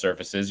different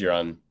surfaces. You're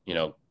on,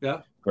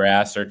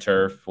 grass or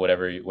turf,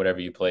 whatever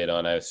you played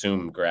on. I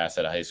assume grass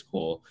at a high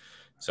school.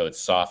 So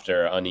it's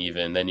softer,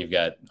 uneven. Then you've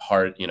got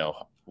hard,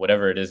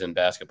 whatever it is in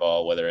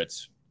basketball, whether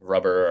it's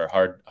rubber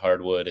or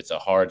hardwood, it's a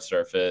hard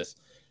surface.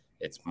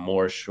 It's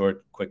more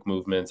short, quick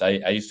movements.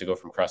 I used to go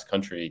from cross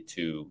country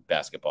to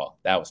basketball.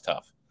 That was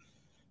tough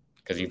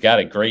because you've got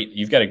a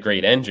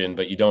great engine,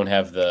 but you don't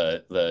have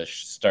the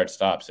start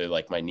stop. So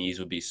like my knees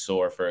would be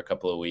sore for a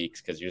couple of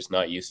weeks because you're just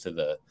not used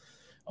to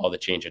all the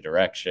change of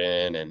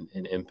direction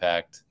and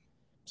impact.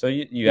 So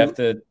you have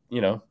to,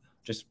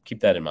 just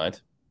keep that in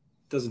mind.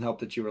 Doesn't help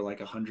that you were like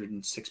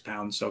 106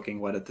 pounds soaking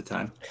wet at the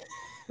time.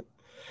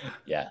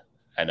 Yeah,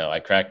 I know.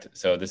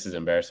 So this is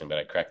embarrassing, but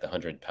I cracked the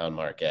 100-pound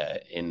mark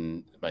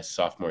in my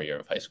sophomore year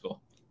of high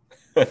school.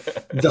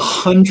 The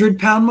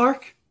 100-pound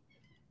mark?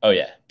 Oh,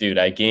 yeah. Dude,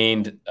 I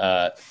gained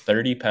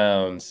 30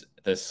 pounds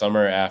the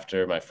summer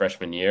after my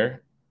freshman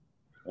year.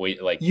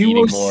 You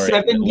were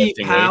 70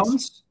 pounds?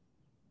 Weights.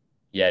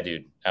 Yeah,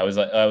 dude. I was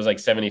like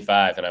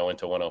 75 and I went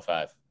to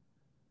 105.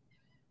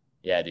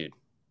 Yeah, dude.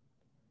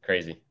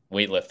 Crazy.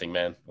 Weightlifting,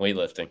 man.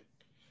 Weightlifting.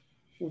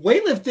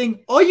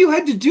 All you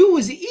had to do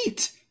was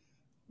eat.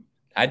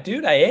 I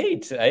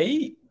ate.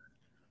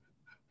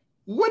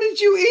 What did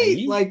you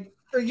eat? Like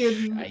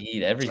friggin' I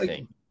eat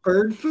everything. Like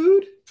bird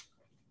food?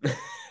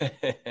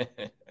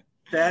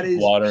 That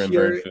is water and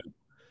bird food.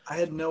 I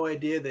had no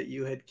idea that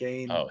you had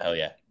gained. Oh, hell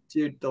yeah.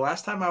 Dude, the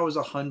last time I was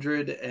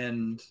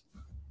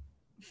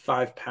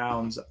 105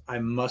 pounds, I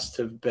must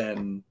have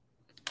been,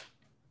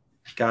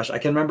 gosh, I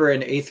can remember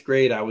in 8th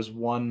grade, I was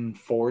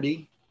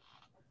 140.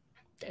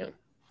 Damn.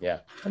 Yeah.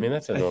 I mean,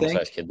 that's a normal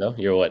size kid, though.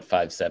 You're what,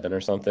 5'7"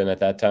 or something at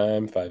that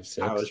time?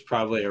 5'6"? I was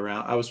probably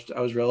around, I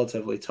was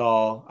relatively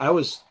tall.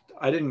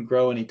 I didn't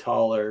grow any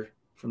taller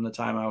from the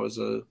time I was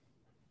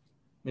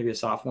maybe a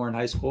sophomore in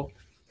high school.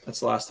 That's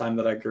the last time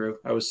that I grew.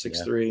 I was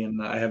 6'3",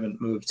 and I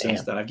haven't moved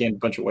since then. I've gained a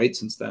bunch of weight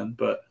since then,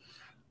 but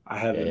I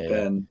haven't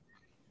been.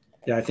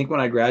 Yeah, I think when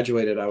I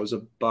graduated, I was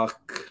a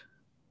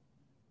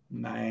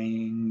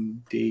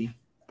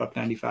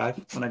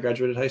 $195 when I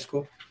graduated high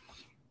school.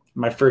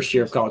 My first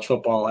year of college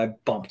football, I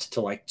bumped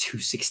to like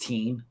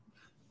 216.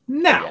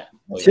 Now,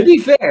 to be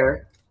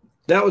fair,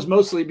 that was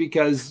mostly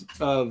because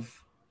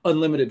of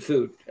unlimited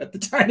food at the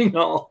dining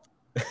hall.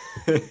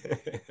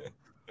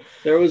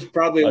 There was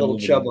probably a little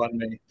chub on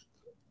me.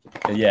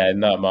 Yeah,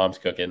 not mom's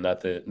cooking,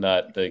 not the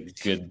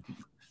good,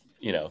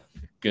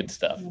 good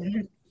stuff.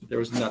 There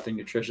was nothing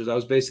nutritious. I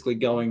was basically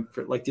going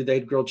for dude, they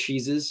had grilled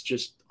cheeses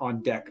just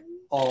on deck.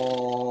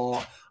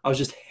 I was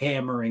just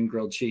hammering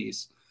grilled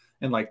cheese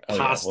and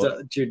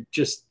pasta. Dude,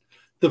 just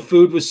the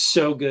food was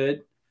so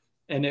good,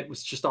 and it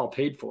was just all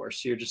paid for.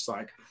 So you're just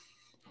like,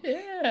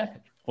 yeah.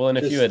 Well, and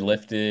if you had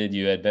lifted,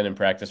 you had been in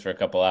practice for a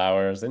couple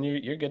hours, then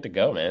you're good to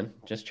go, man.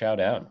 Just chow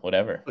down,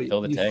 whatever.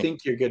 Fill the tank. You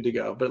think you're good to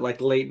go, but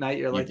late night,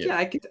 you're like,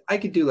 yeah, I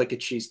could do like a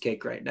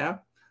cheesecake right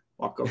now.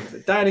 Walk over to the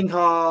dining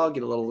hall,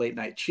 get a little late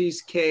night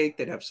cheesecake.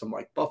 They'd have some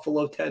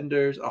buffalo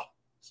tenders. Oh,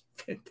 it's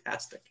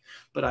fantastic.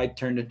 But I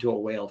turned into a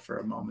whale for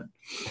a moment.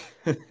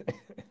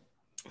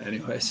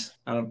 Anyways,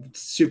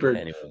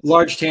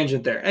 large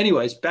tangent there.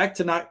 Anyways, back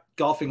to not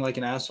golfing like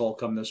an asshole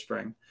come this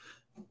spring.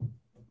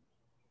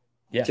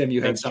 Yeah, Tim,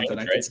 you had something.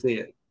 I could see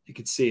it. You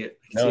could see it.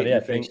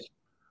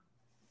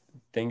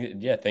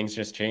 Things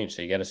just changed.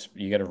 So you got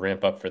to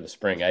ramp up for the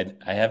spring. I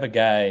have a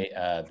guy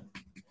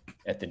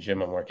at the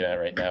gym I'm working at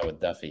right now with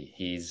Duffy.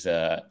 He's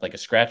like a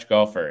scratch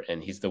golfer,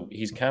 and he's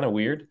kind of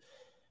weird,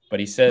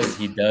 but he says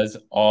he does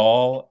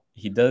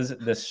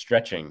the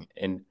stretching,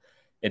 and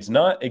it's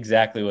not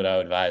exactly what I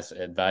would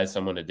advise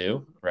someone to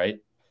do, right?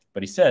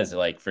 But he says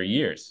for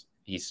years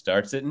he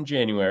starts it in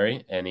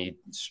January and he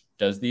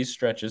does these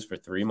stretches for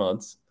 3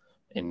 months.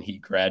 And he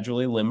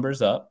gradually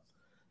limbers up,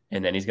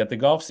 and then he's got the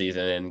golf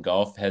season, and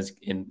golf has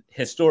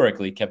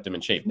historically kept him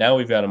in shape. Now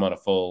we've got him on a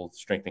full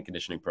strength and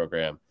conditioning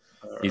program.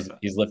 He's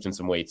lifting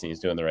some weights and he's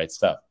doing the right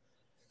stuff.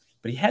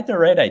 But he had the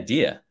right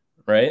idea,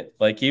 right?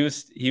 He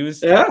was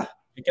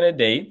picking a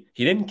date.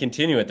 He didn't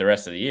continue it the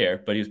rest of the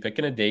year, but he was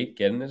picking a date,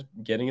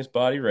 getting his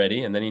body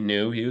ready, and then he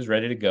knew he was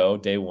ready to go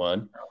day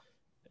one,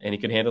 and he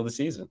could handle the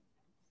season.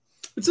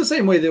 It's the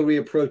same way that we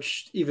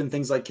approach even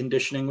things like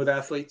conditioning with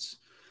athletes.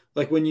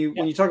 When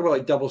you talk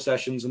about double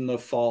sessions in the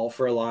fall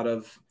for a lot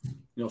of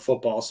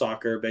football,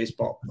 soccer,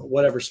 baseball,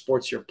 whatever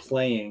sports you're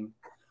playing,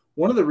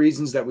 one of the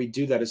reasons that we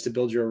do that is to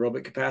build your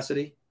aerobic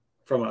capacity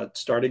from a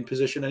starting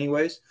position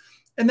anyways.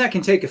 And that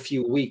can take a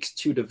few weeks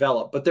to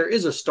develop, but there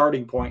is a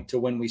starting point to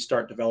when we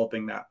start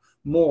developing that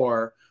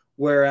more.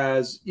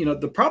 Whereas,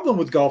 the problem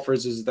with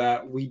golfers is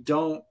that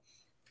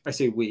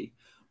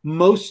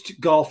most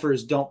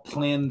golfers don't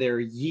plan their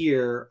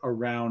year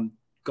around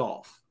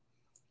golf.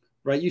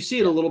 Right. You see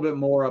it a little bit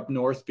more up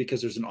north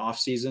because there's an off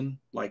season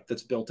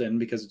that's built in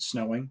because it's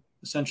snowing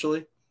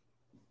essentially.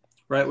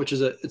 right? Which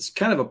is it's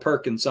kind of a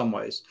perk in some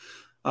ways,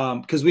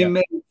 because we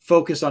may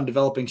focus on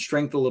developing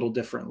strength a little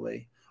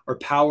differently or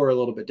power a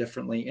little bit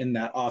differently in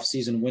that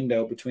off-season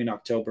window between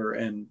October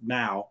and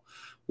now.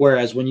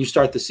 Whereas when you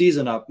start the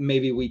season up,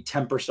 maybe we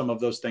temper some of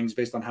those things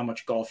based on how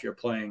much golf you're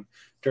playing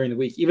during the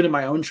week. Even in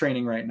my own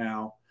training right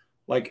now,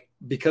 like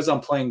because I'm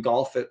playing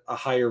golf at a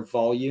higher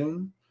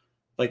volume,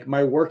 like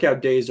my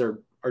workout days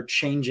are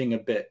changing a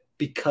bit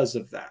because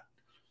of that.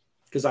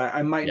 Because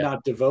I might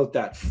not devote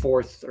that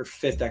 4th or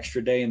 5th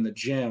extra day in the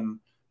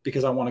gym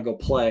because I want to go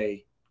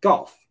play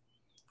golf.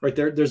 Right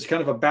there, there's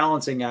kind of a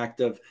balancing act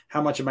of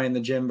how much am I in the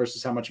gym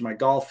versus how much am I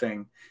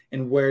golfing,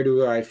 and where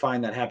do I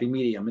find that happy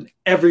medium? And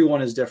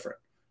everyone is different.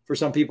 For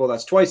some people,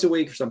 that's twice a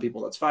week. For some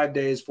people, that's 5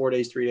 days, 4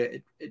 days, 3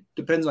 days. It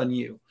depends on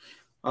you.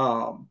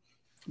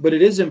 But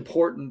it is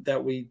important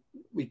that we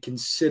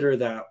consider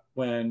that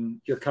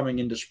when you're coming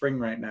into spring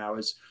right now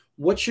is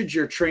what should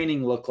your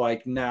training look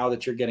like now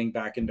that you're getting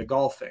back into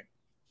golfing?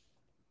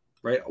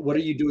 Right? What are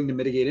you doing to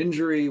mitigate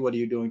injury? What are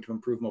you doing to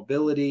improve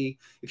mobility?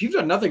 If you've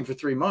done nothing for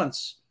 3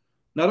 months,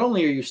 not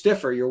only are you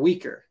stiffer, you're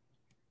weaker.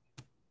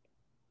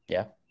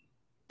 Yeah.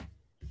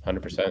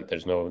 100%.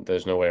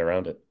 There's no way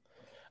around it.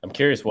 I'm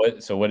curious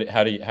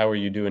how are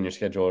you doing your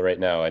schedule right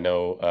now? I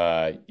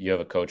know you have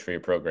a coach for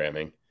your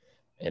programming,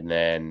 and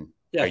then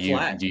do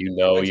you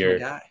know your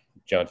guy?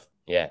 John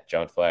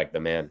Flagg, the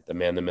man, the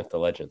myth, the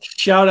legend.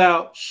 Shout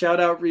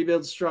out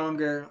Rebuild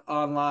Stronger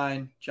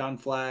online, John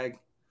Flagg.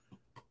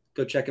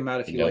 Go check him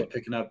out if you like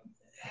picking up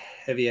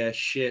heavy ass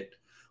shit,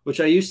 which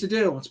I used to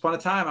do. Once upon a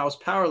time, I was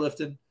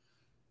powerlifting.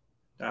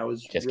 I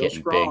was just real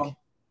strong.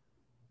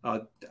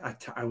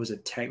 I was a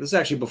tank. This is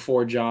actually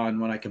before John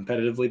when I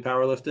competitively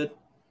powerlifted.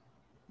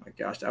 Oh my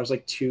gosh, I was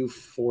like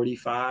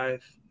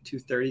 245,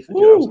 230.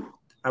 Dude,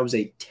 I was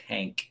a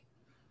tank.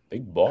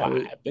 Big boy.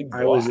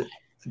 I was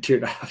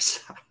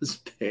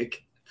big.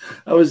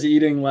 I was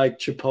eating like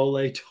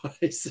Chipotle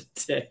twice a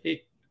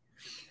day.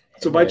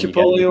 So my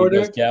Chipotle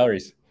order,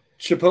 calories.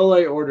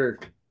 Chipotle order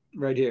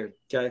right here.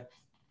 Okay.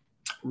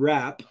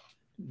 Wrap,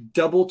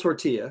 double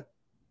tortilla,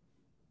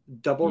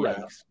 double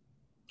wrap.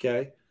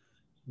 Okay.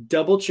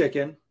 Double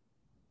chicken,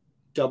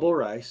 double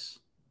rice,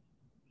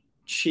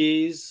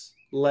 cheese,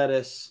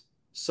 lettuce,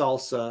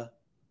 salsa,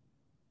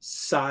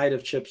 side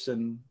of chips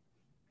and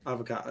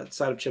avocado,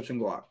 side of chips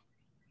and guac.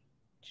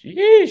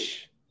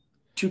 Sheesh.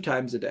 2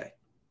 times a day.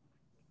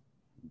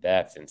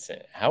 That's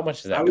insane. How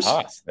much does that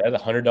cost?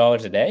 That's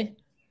 $100 a day?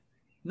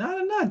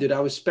 No, dude. I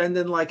was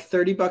spending like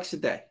 $30 a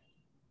day.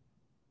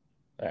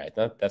 All right,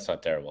 that's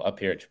not terrible. Up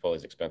here, Chipotle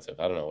is expensive.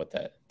 I don't know what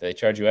that. Do they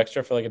charge you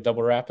extra for like a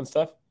double wrap and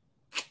stuff?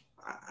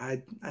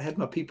 I had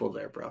my people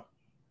there, bro.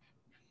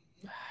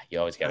 You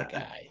always got a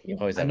guy. You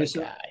always have a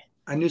guy.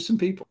 I knew some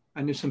people.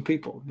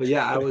 But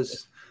yeah, I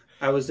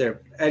was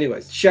there.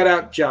 Anyways, shout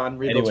out John,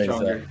 Rebuild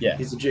Stronger.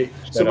 He's a G.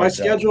 So my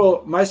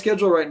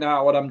schedule right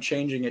now, what I'm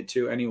changing it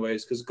to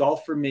anyways, because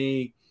golf for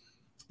me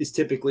is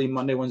typically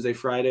Monday, Wednesday,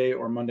 Friday,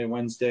 or Monday,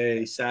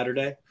 Wednesday,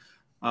 Saturday.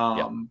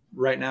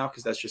 Right now,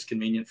 because that's just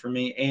convenient for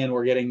me. And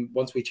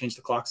once we change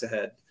the clocks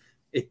ahead,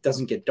 it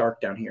doesn't get dark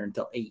down here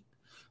until 8.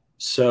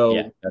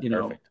 So,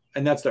 perfect.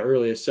 And that's the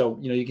earliest. So,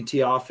 you can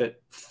tee off at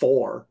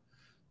 4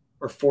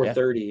 or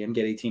 4:30 and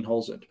get 18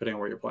 holes in, depending on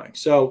where you're playing.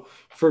 So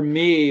for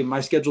me,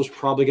 my schedule is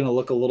probably going to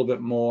look a little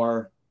bit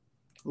more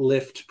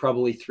lift,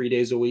 probably 3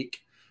 days a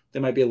week.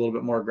 There might be a little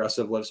bit more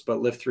aggressive lifts, but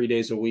lift 3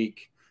 days a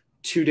week,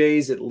 2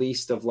 days at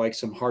least of like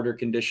some harder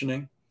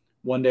conditioning.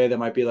 One day that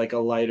might be like a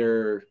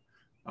lighter,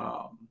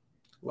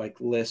 like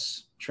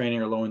LISS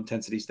training or low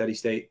intensity steady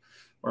state,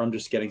 where I'm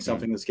just getting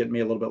something that's getting me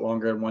a little bit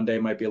longer. And one day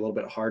might be a little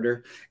bit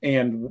harder.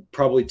 And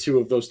probably 2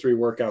 of those 3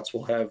 workouts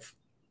will have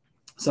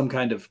some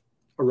kind of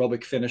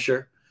aerobic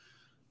finisher,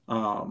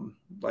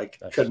 like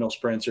treadmill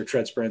sprints or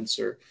tread sprints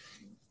or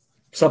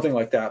something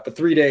like that. But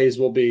 3 days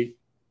will be,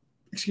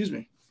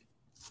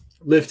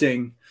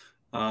 lifting,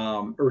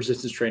 or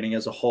resistance training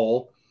as a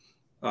whole.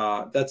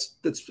 That's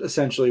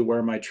essentially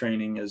where my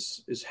training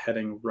is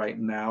heading right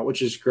now,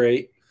 which is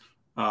great.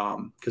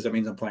 Because that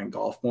means I'm playing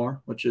golf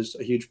more, which is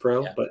a huge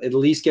pro, but at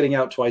least getting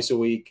out twice a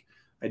week,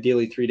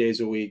 ideally 3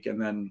 days a week.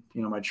 And then,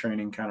 my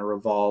training kind of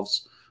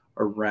revolves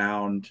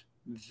around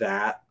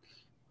that.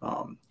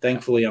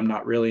 Thankfully, I'm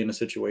not really in a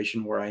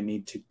situation where I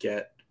need to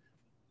get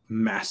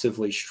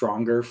massively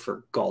stronger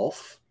for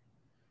golf.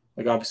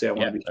 Like, obviously I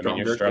want to be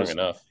stronger. You're strong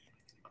enough.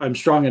 I'm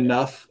strong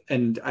enough.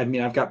 And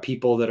I've got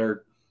people that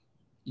are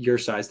your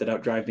size that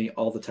outdrive me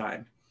all the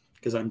time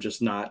because I'm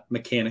just not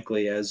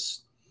mechanically as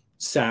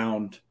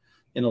sound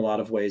in a lot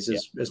of ways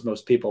as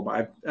most people.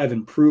 I've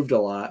improved a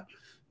lot,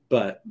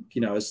 but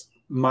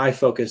my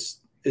focus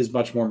is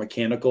much more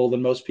mechanical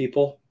than most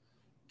people,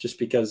 just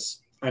because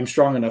I'm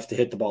strong enough to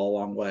hit the ball a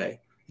long way.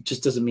 It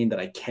just doesn't mean that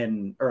I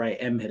can, or I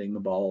am hitting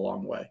the ball a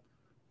long way.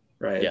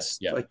 Right.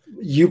 Like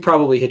you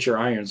probably hit your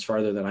irons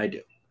farther than I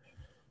do.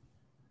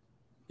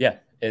 Yeah.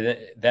 And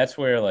that's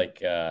where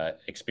like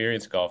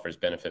experienced golfers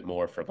benefit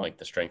more from like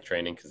the strength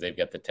training because they've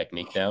got the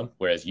technique down,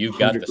 whereas you've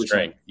got 100%. The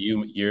strength.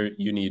 You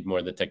need more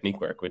of the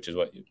technique work, which is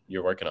what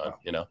you're working on.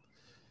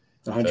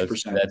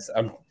 100%.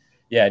 So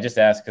Yeah, I just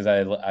asked because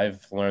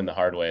I've learned the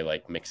hard way,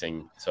 like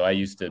mixing. So I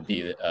used to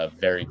be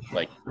very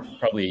like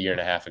probably a year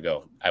and a half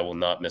ago. I will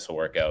not miss a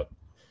workout.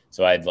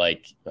 So I've 3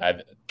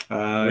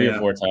 or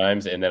 4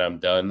 times, and then I'm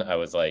done. I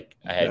was like,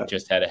 I had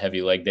just had a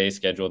heavy leg day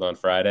scheduled on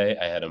Friday.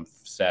 I had a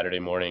Saturday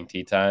morning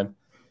tea time,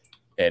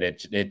 and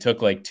it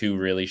took like 2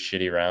 really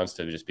shitty rounds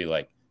to just be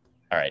like,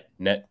 all right,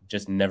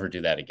 just never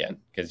do that again,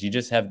 because you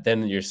just have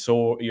then you're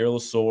sore, you're a little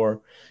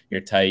sore, you're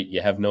tight,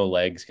 you have no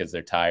legs because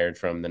they're tired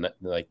from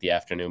the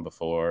afternoon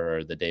before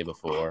or the day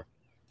before.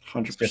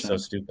 100%. It's just so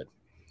stupid.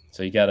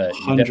 So you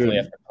definitely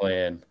have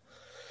to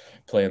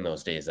plan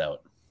those days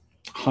out.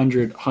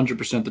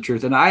 100% the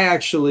truth. And I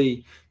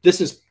actually, this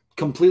is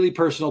completely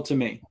personal to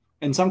me,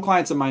 and some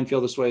clients of mine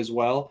feel this way as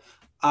well.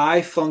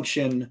 I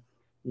function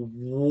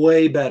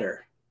way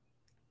better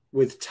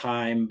with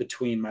time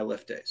between my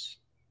lift days.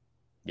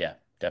 Yeah,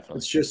 definitely.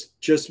 It's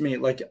just me.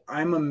 Like,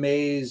 I'm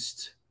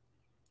amazed.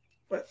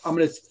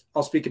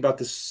 I'll speak about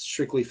this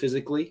strictly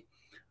physically.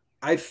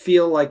 I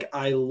feel like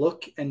I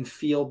look and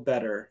feel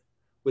better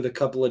with a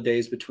couple of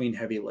days between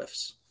heavy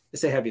lifts. I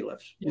say heavy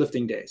lifts,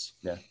 lifting days.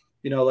 Yeah.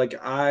 Like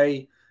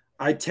I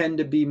tend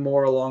to be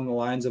more along the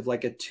lines of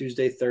like a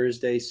Tuesday,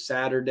 Thursday,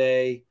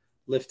 Saturday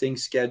lifting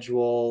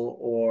schedule,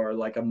 or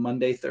like a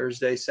Monday,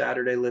 Thursday,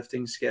 Saturday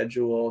lifting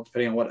schedule,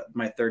 depending on what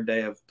my third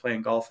day of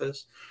playing golf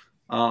is.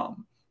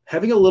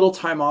 Having a little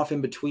time off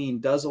in between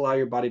does allow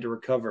your body to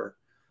recover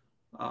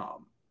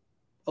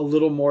a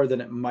little more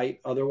than it might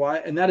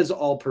otherwise. And that is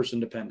all person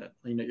dependent.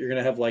 You're going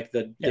to have like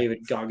the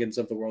David Goggins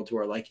of the world who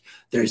are like,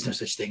 there is no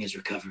such thing as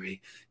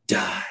recovery.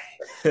 Die.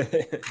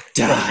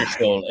 Die.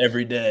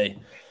 Every day.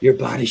 Your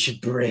body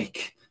should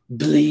break,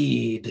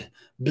 bleed.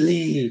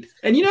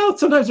 And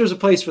sometimes there's a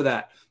place for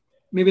that.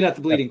 Maybe not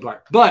the bleeding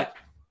part, but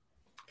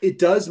it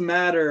does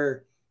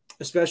matter,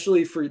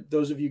 especially for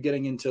those of you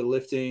getting into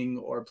lifting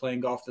or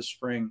playing golf this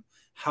spring,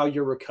 how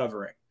you're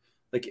recovering.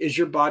 Like, is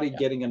your body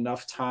getting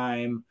enough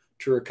time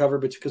to recover?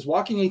 Because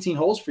walking 18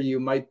 holes for you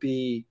might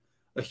be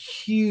a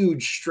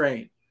huge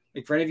strain.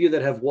 Like, for any of you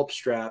that have whoop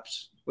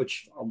straps,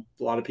 which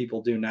a lot of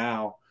people do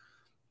now,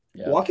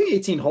 walking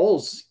 18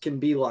 holes can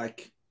be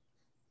like,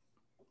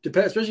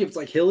 especially if it's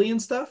like hilly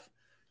and stuff,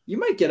 you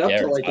might get up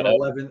to like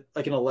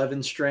an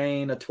 11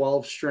 strain, a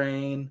 12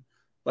 strain.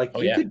 Like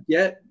you could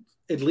get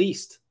at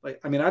least, like,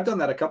 I mean, I've done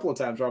that a couple of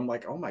times where I'm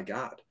like, oh my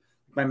God,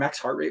 my max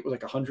heart rate was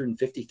like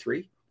 153.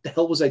 What the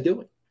hell was I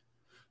doing?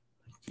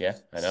 Yeah,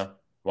 I know.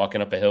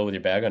 Walking up a hill with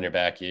your bag on your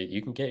back,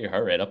 you can get your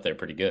heart rate up there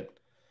pretty good.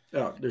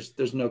 Oh,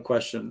 there's no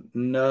question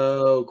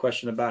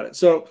about it.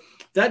 So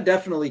that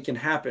definitely can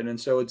happen. And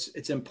so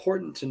it's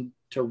important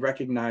to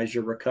recognize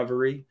your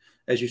recovery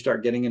as you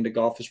start getting into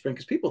golf this spring,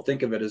 because people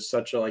think of it as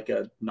such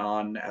a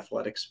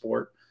non-athletic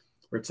sport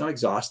where it's not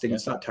exhausting.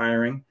 It's not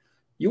tiring.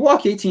 You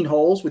walk 18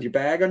 holes with your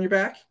bag on your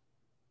back.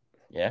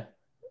 Yeah.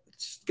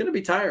 It's going to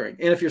be tiring.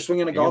 And if you're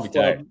swinging a golf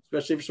club,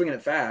 especially if you're swinging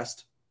it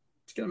fast,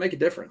 it's going to make a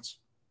difference.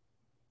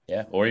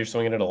 Yeah. Or you're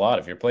swinging it a lot.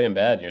 If you're playing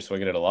bad and you're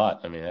swinging it a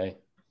lot, I mean, hey,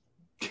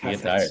 you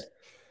get tired.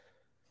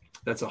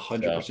 That's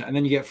 100%. And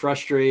then you get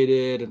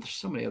frustrated, and there's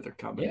so many other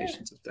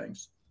combinations of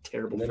things.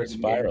 Terrible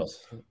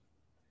spirals. Game.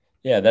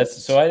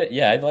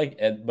 Yeah, I like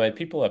my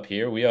people up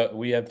here.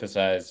 We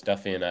emphasize,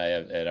 Duffy and I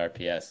at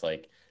RPS,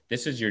 like,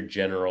 this is your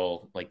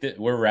general, like,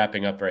 we're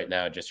wrapping up right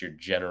now, just your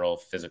general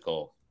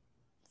physical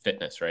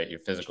fitness, right? Your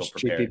physical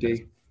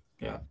preparedness. GPP.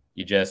 Yeah.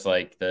 You just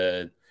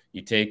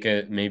you take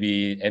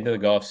maybe end of the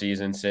golf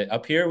season.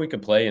 Up here, we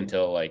could play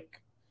until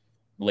like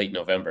late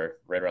November,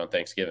 right around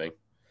Thanksgiving.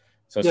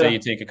 So say you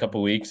take a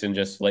couple weeks and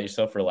just let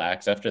yourself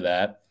relax. After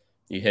that,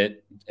 you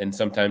hit, and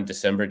sometime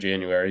December,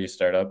 January, you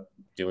start up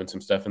doing some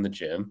stuff in the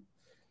gym.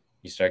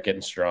 You start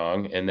getting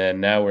strong. And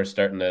then now we're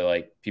starting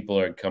to, people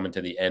are coming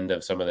to the end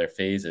of some of their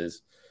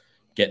phases,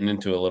 getting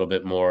into a little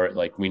bit more,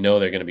 like, we know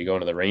they're going to be going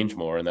to the range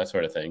more and that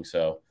sort of thing.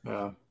 So,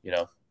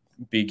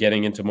 be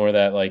getting into more of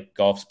that,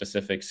 golf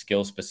specific,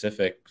 skill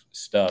specific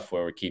stuff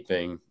where we're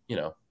keeping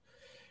the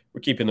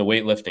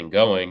weightlifting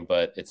going,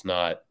 but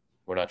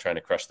we're not trying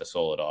to crush the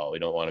soul at all. We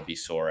don't want to be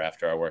sore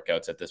after our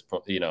workouts at this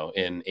point,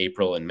 in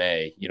April and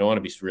May. You don't want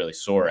to be really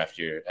sore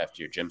after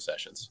your gym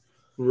sessions.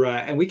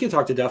 Right. And we can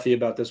talk to Duffy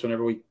about this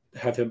whenever we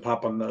have him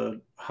pop on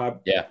the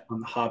podcast.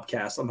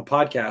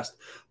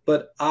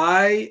 But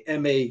I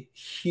am a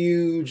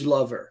huge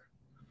lover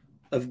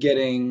of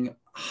getting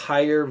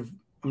higher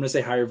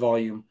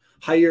volume,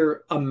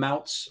 higher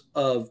amounts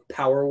of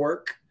power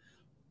work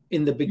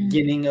in the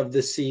beginning of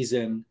the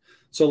season.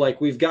 So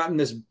we've gotten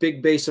this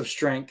big base of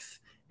strength,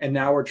 and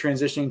now we're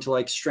transitioning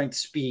to strength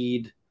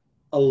speed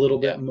a little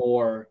bit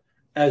more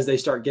as they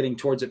start getting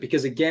towards it.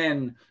 Because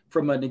again,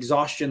 from an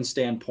exhaustion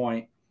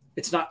standpoint,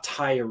 it's not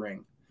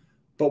tiring,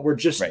 but we're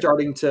just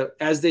starting to,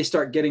 as they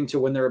start getting to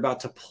when they're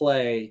about to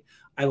play,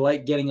 I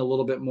like getting a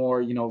little bit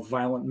more,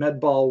 violent med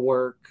ball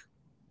work,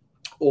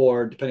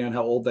 or depending on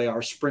how old they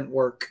are, sprint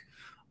work,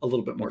 a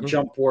little bit more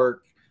jump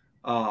work.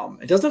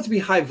 It doesn't have to be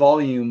high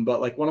volume,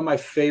 but one of my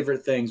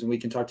favorite things, and we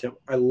can talk to,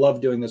 I love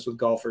doing this with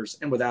golfers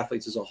and with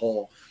athletes as a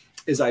whole,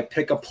 is I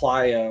pick a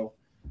plyo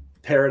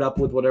pair it up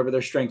with whatever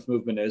their strength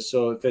movement is.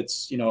 So if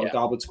it's, a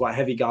goblet squat,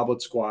 heavy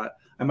goblet squat,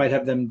 I might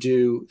have them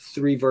do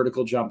 3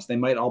 vertical jumps. They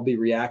might all be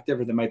reactive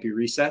or they might be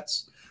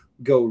resets.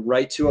 Go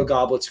right to a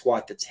goblet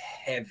squat that's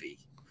heavy.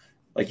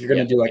 Like you're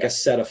going to do like a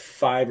set of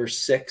 5 or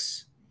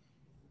 6,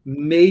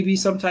 maybe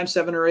sometimes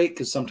 7 or 8,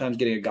 because sometimes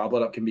getting a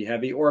goblet up can be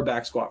heavy, or a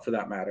back squat for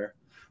that matter,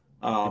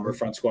 or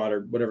front squat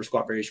or whatever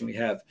squat variation we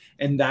have.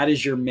 And that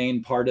is your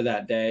main part of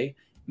that day.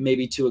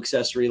 Maybe 2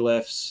 accessory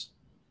lifts.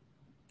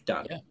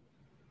 Done.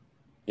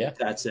 Yeah.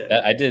 That's it.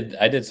 I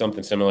did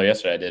something similar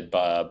yesterday. I did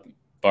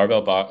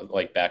barbell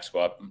back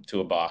squat to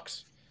a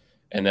box.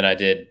 And then I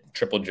did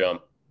triple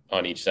jump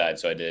on each side.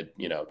 So I did,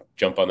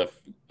 jump on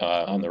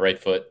the right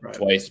foot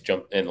twice,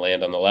 jump and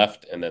land on the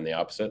left, and then the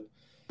opposite.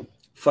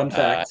 Fun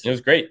fact. It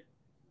was great.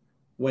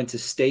 Went to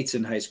states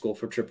in high school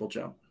for triple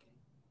jump.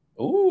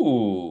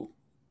 Ooh.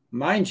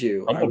 Mind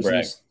you,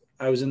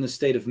 I was in the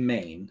state of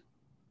Maine.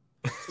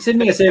 Same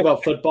thing I say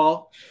about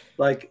football.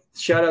 Like,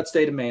 shout out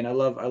state of Maine. I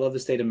love the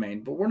state of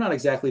Maine, but we're not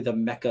exactly the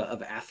mecca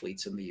of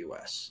athletes in the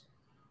U.S.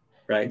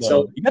 Right? No,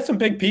 so you got some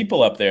big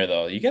people up there,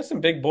 though. You got some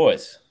big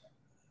boys.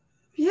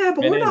 Yeah,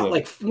 but we're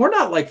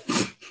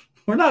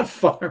not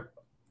far.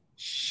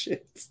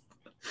 Shit.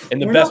 In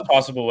the best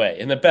possible way.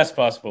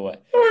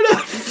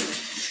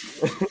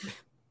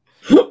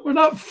 We're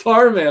not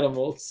farm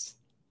animals.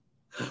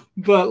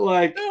 But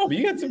no, but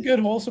you got some good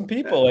wholesome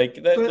people. Like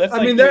that. But, that's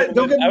I mean,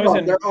 don't get me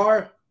wrong.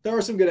 There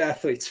are some good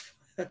athletes.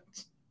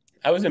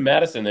 I was in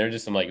Madison. There were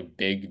just some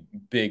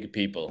big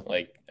people.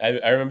 Like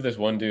I remember this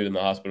one dude in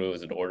the hospital who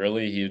was an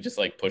orderly. He just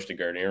pushed a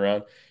gurney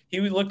around. He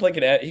looked like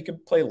he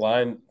could play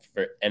line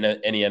for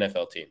any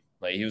NFL team.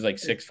 Like he was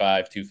 6'5",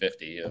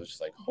 250. It was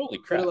just holy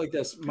crap. Like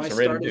this, my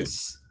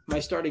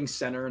starting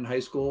center in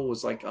high school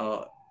was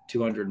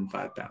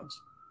 205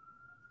 pounds.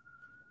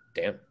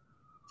 Damn.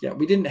 Yeah,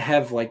 we didn't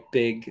have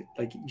big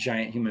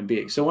giant human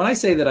beings. So when I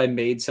say that I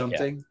made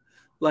something,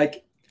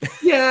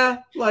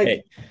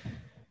 hey.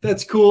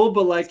 That's cool.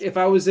 But if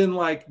I was in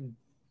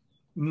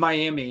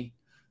Miami,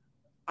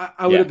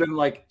 I would have been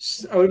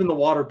the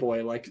water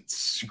boy,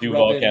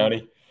 Duval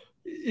County.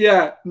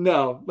 Yeah,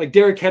 no,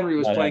 Derrick Henry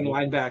was playing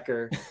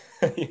linebacker,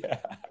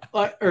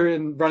 or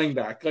in running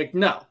back.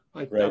 No,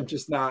 right. I'm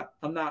just not.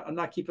 I'm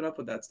not keeping up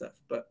with that stuff.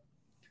 But,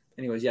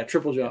 anyways,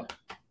 triple jump.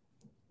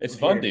 It's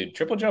fun, dude.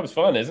 Triple jump is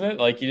fun, isn't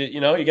it?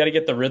 You got to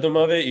get the rhythm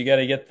of it. You got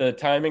to get the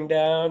timing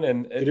down,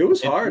 and it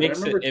was hard.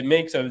 It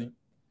makes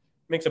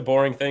a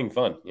boring thing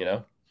fun,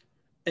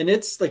 And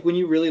it's when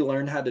you really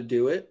learn how to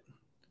do it,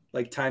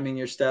 timing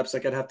your steps.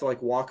 I'd have to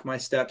walk my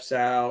steps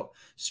out,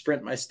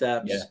 sprint my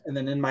steps, and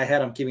then in my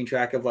head I'm keeping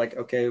track of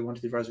okay, 1,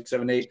 2, 3, 4, 5, 6,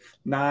 7, 8,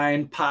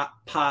 9,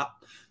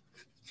 pop.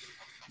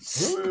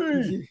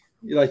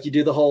 You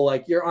do the whole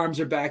your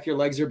arms are back, your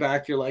legs are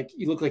back, you're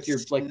you look like you're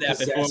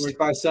possessed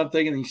by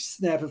something, and then you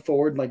snap it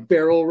forward and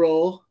barrel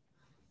roll.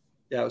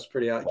 Yeah, it was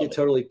pretty out. Get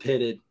totally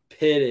pitted,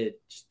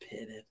 just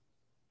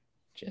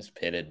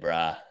pitted,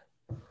 brah.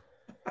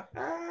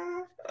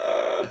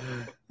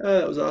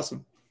 That was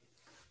awesome.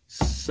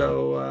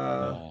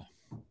 So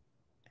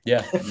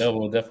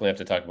we'll definitely have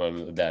to talk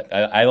about that.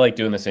 I like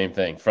doing the same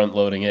thing, front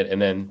loading it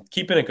and then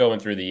keeping it going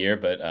through the year,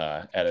 but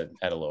at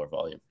a lower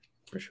volume.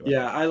 For sure.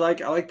 Yeah, I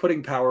like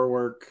putting power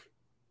work.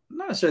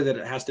 Not necessarily that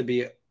it has to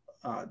be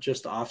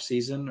just off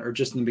season or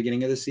just in the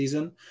beginning of the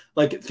season.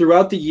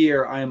 Throughout the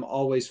year, I am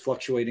always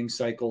fluctuating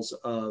cycles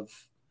of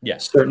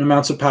certain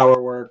amounts of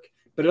power work.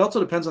 But it also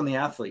depends on the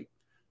athlete.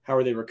 How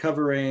are they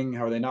recovering?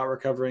 How are they not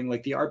recovering?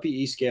 The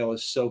RPE scale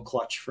is so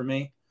clutch for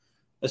me,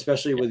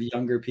 especially with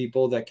younger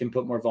people that can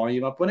put more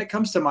volume up. When it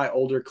comes to my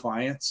older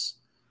clients,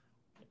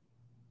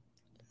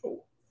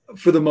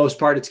 for the most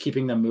part, it's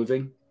keeping them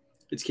moving.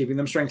 It's keeping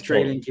them strength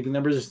training, keeping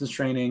them resistance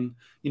training.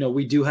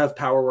 We do have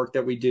power work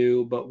that we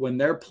do, but when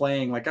they're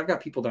playing, I've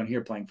got people down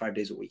here playing 5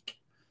 days a week.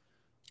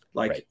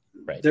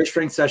 Their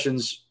strength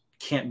sessions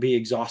can't be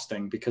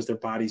exhausting because their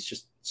bodies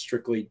just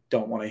strictly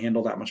don't want to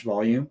handle that much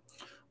volume.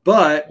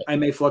 But I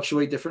may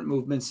fluctuate different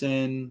movements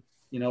in,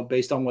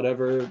 based on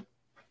whatever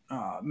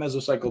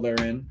mesocycle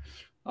they're in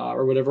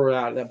or whatever we're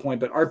at that point.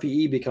 But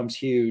RPE becomes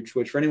huge,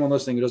 which for anyone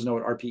listening who doesn't know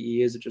what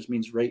RPE is, it just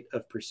means rate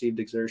of perceived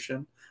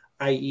exertion,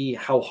 i.e.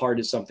 how hard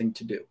is something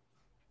to do.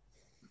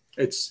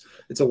 It's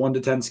a 1 to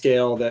 10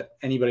 scale that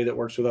anybody that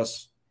works with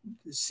us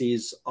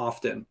sees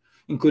often,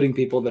 including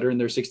people that are in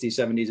their 60s,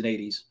 70s, and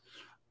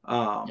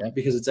 80s,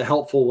 because it's a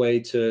helpful way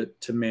to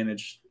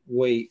manage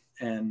weight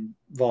and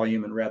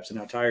volume and reps and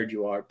how tired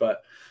you are.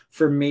 But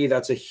for me,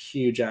 that's a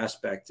huge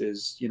aspect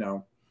is,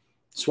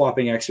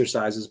 swapping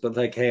exercises, but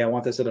hey, I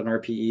want this at an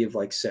RPE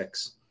of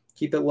 6.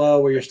 Keep it low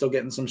where you're still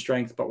getting some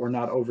strength, but we're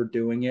not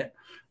overdoing it.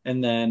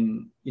 And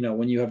then,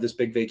 when you have this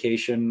big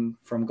vacation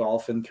from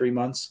golf in 3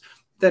 months,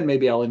 then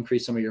maybe I'll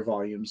increase some of your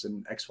volumes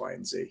in X, Y,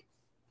 and Z.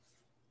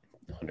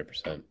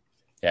 100%.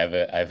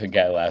 Yeah, I have a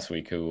guy last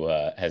week who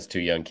has 2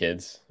 young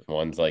kids.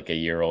 One's a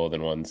year old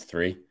and one's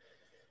 3.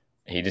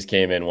 He just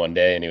came in one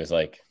day and he was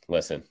like,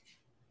 "Listen,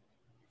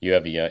 you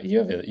have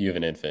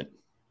an infant.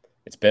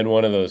 It's been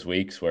one of those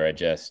weeks where I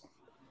just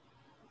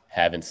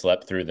haven't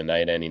slept through the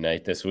night any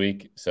night this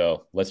week.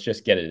 So let's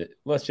just get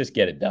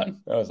it done.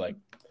 I was like,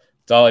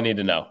 that's all I need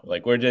to know.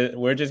 Like we're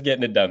just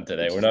getting it done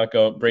today. We're not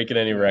going breaking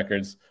any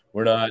records.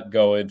 We're not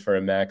going for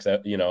a max,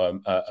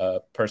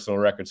 a personal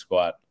record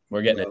squat.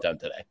 We're getting it done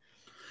today.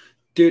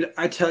 Dude,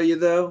 I tell you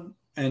though,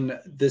 and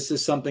this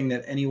is something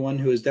that anyone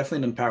who has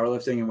definitely done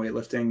powerlifting and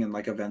weightlifting and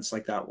like events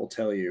like that will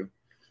tell you.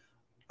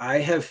 I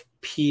have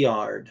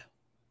PR'd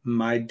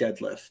my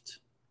deadlift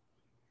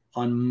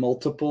on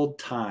multiple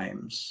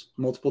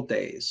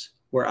days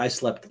where I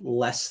slept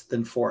less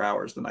than 4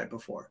 hours the night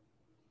before.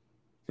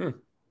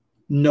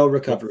 No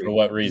recovery. For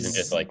what reason?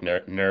 Just like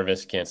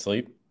nervous, can't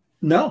sleep?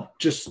 No,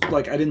 just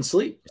like I didn't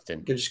sleep. I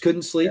just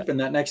couldn't sleep. Yeah. And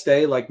that next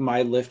day, like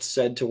my lift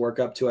said to work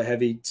up to a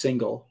heavy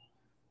single.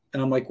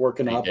 And I'm like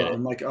working up.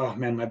 I'm like, oh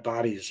man, my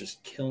body is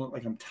just killing.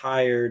 Like I'm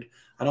tired.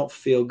 I don't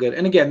feel good.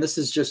 And again, this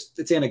is just,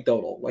 it's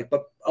anecdotal. Like,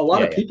 but a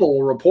lot of people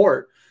will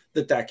report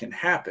that can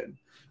happen.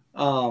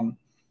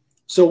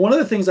 So one of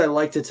the things I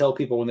like to tell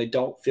people when they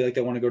don't feel like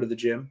they want to go to the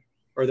gym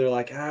or they're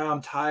like,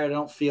 I'm tired, I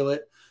don't feel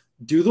it.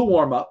 Do the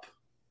warm up,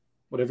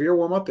 whatever your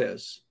warm up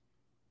is,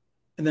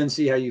 and then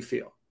see how you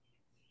feel.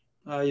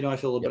 I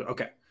feel a little bit.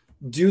 Okay.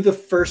 Do the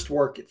first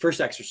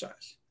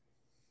exercise.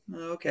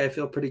 Okay, I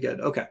feel pretty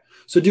good. Okay.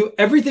 So do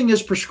everything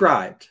as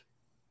prescribed,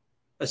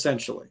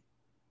 essentially,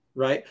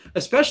 right?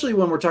 Especially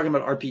when we're talking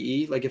about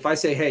RPE. Like if I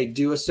say, hey,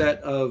 do a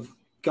set of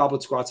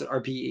goblet squats at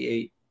RPE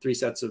 8, 3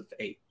 sets of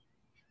 8.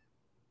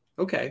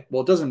 Okay.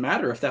 Well, it doesn't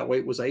matter if that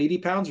weight was 80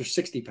 pounds or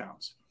 60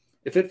 pounds.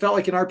 If it felt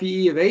like an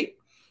RPE of 8,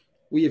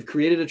 we have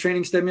created a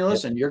training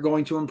stimulus and you're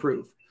going to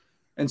improve.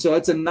 And so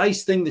it's a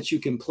nice thing that you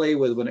can play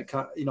with when it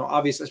comes,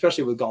 obviously,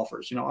 especially with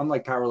golfers,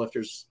 unlike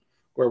powerlifters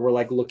where we're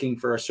like looking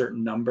for a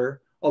certain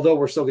number. Although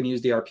we're still going to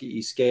use the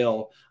RPE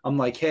scale, I'm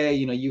like, hey,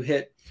 you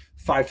hit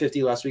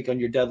 550 last week on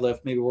your deadlift.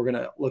 Maybe we're going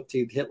to look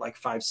to hit like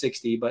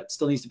 560, but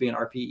still needs to be an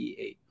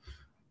RPE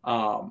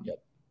 8.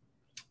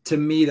 To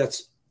me,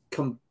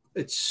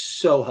 it's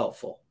so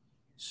helpful.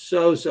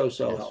 So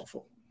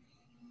helpful.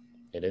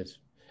 It is.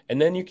 And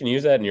then you can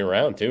use that in your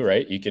round too,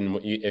 right?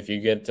 If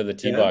you get to the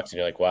tee box and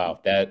you're like, wow,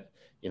 that,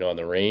 on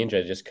the range,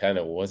 I just kind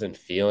of wasn't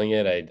feeling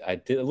it.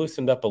 I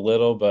loosened up a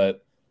little,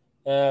 but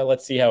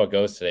let's see how it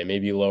goes today.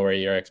 Maybe lower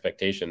your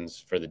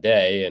expectations for the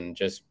day and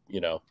just,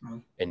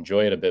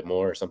 enjoy it a bit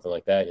more or something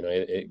like that.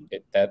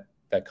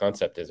 That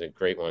concept is a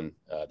great one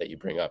that you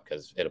bring up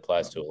because it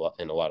applies to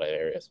in a lot of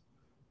areas.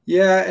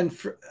 Yeah. And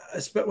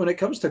when it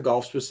comes to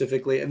golf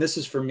specifically, and this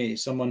is for me,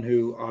 someone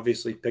who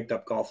obviously picked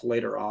up golf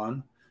later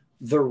on,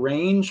 the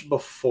range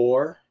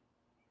before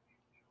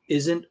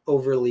isn't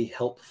overly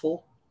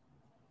helpful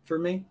for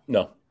me.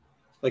 No.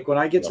 Like when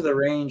I get to the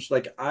range,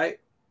 like I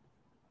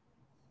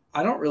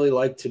don't really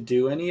like to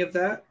do any of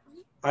that.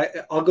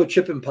 I'll go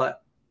chip and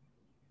putt.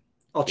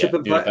 I'll chip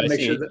and putt and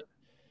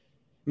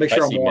make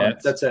sure I'm warm.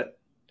 That's it.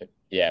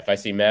 Yeah, if I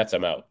see mats,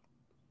 I'm out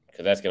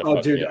because that's gonna.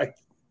 Fuck me up.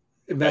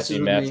 If I see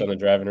mats on the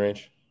driving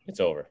range, it's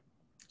over.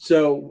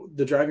 So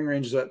the driving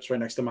range that's right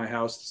next to my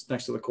house, it's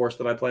next to the course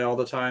that I play all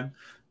the time.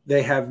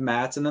 They have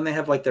mats, and then they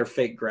have like their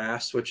fake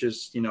grass, which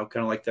is kind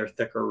of like their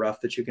thicker rough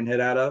that you can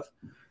hit out of.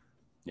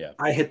 Yeah,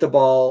 I hit the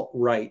ball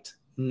right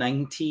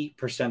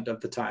 90%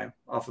 of the time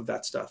off of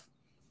that stuff.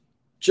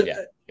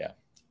 Yeah.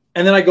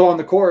 And then I go on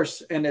the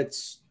course and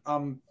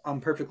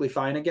I'm perfectly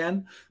fine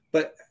again.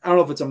 But I don't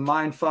know if it's a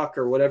mind fuck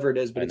or whatever it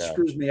is, but it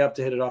screws me up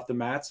to hit it off the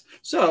mats.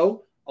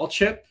 So I'll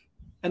chip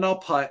and I'll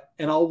putt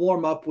and I'll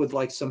warm up with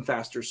like some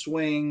faster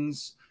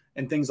swings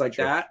and things like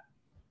that.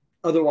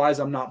 Otherwise,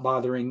 I'm not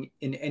bothering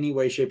in any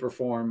way, shape, or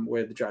form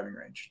with the driving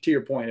range. To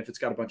your point, if it's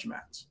got a bunch of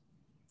mats.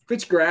 If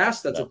it's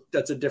grass,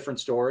 that's a different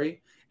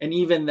story. And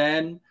even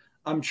then,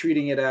 I'm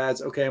treating it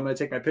as, okay, I'm going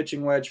to take my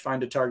pitching wedge,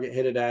 find a target,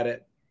 hit it at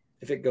it.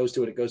 If it goes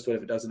to it, it goes to it.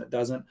 If it doesn't, it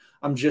doesn't.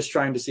 I'm just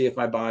trying to see if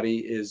my body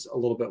is a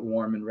little bit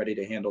warm and ready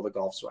to handle the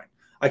golf swing.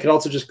 I could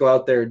also just go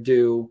out there and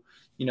do,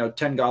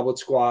 10 goblet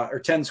squat or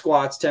 10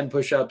 squats, 10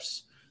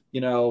 push-ups,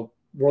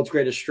 world's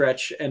greatest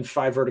stretch and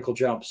 5 vertical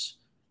jumps.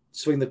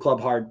 Swing the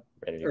club hard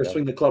or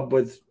swing the club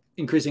with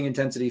increasing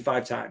intensity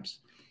 5 times.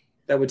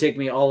 That would take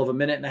me all of a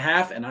minute and a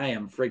half, and I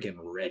am freaking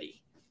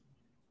ready.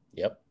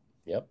 Yep.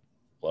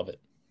 Love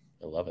it.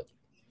 I love it.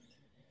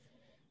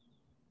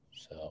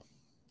 So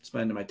it's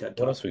my end of my TED Talk.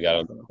 What else we got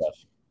on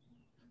stuff?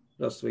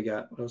 What else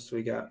do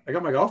we got? I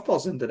got my golf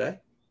balls in today.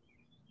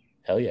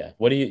 Hell yeah.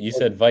 What do you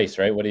said Vice,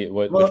 right? What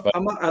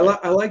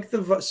I like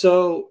the,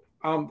 so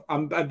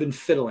I've been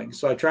fiddling.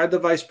 So I tried the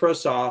Vice Pro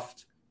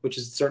Soft, which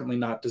is certainly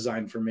not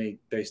designed for me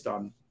based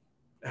on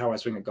how I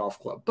swing a golf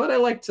club, but I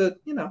like to,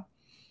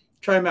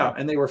 try them out,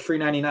 and they were free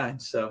 99.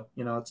 So,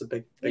 it's a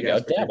big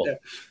dabble.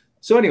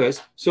 So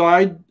anyways, so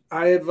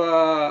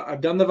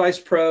I've done the Vice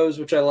Pros,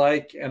 which I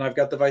like, and I've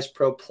got the Vice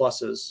Pro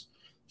Pluses.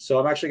 So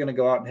I'm actually going to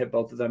go out and hit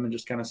both of them and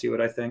just kind of see what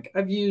I think.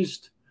 I've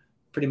used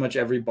pretty much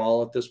every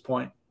ball at this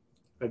point.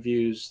 I've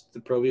used the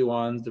Pro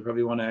V1s, the Pro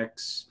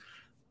V1X,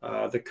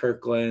 the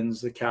Kirklands,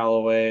 the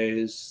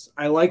Callaways.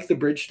 I like the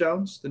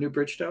Bridgestones, the new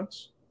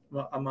Bridgestones.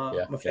 I'm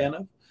a fan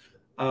of.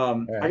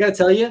 I got to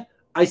tell you,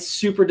 I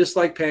super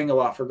dislike paying a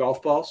lot for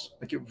golf balls.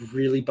 Like, it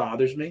really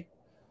bothers me.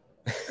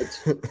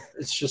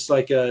 It's just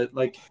like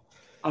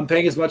I'm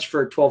paying as much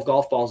for 12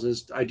 golf balls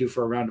as I do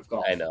for a round of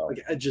golf. I know.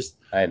 Like,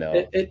 I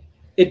know.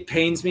 It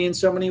pains me in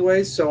so many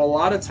ways. So a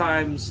lot of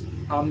times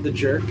I'm the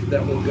jerk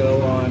that will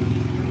go on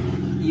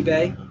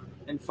eBay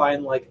and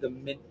find like the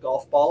mint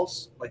golf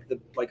balls, like the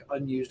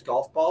unused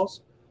golf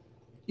balls.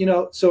 You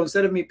know, so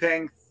instead of me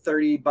paying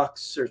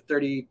 $30 or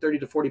 30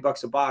 to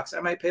 $40 a box, I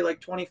might pay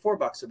like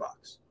 $24 a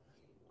box.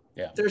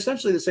 Yeah. They're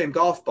essentially the same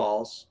golf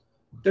balls.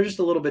 They're just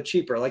a little bit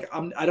cheaper. Like,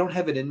 I don't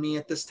have it in me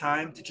at this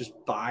time to just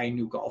buy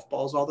new golf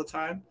balls all the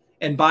time.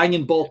 And buying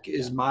in bulk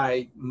is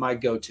my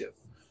go-to.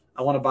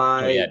 I want to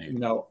buy,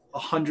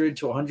 100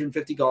 to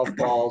 150 golf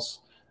balls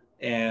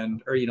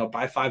or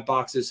buy 5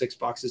 boxes, 6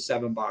 boxes,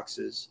 7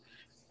 boxes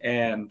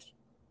and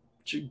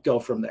go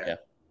from there. Yeah.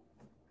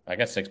 I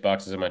got 6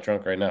 boxes in my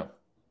trunk right now.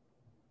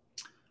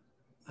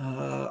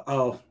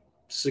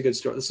 This is a good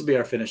story. This will be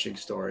our finishing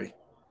story.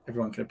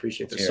 Everyone can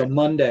appreciate this. So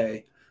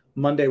Monday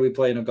we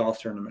play in a golf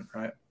tournament,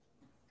 right?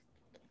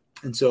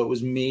 And so it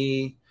was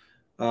me,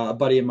 a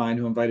buddy of mine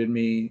who invited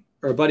me,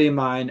 or a buddy of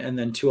mine, and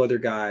then 2 other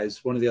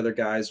guys. One of the other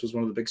guys was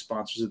one of the big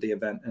sponsors of the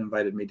event and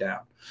invited me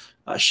down.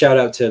 Shout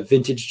out to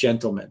Vintage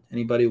Gentleman.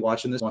 Anybody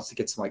watching this wants to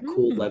get some like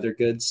cool leather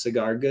goods,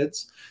 cigar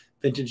goods?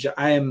 Vintage.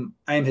 I am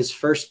his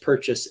first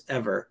purchase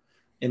ever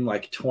in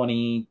like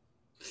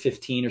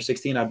 2015 or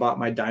 16. I bought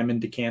my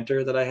diamond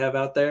decanter that I have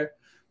out there,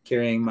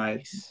 carrying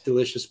my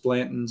delicious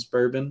Blanton's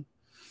bourbon.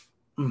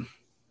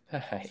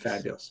 Nice.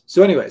 Fabulous.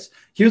 So anyways,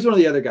 he was one of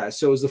the other guys.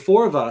 So it was the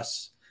 4 of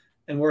us,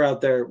 and we're out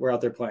there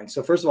playing.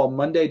 So first of all,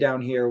 Monday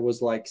down here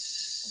was like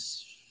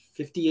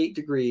 58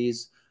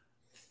 degrees,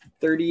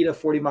 30 to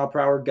 40 mile per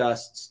hour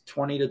gusts,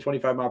 20 to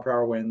 25 mile per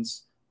hour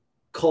winds,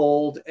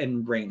 cold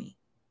and rainy.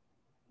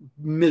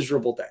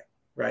 Miserable day,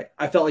 right?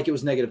 I felt like it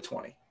was negative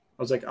 20. I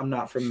was like, I'm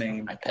not from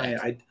Maine.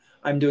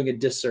 I'm doing a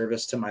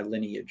disservice to my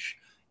lineage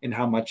in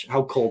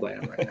how cold I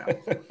am right now.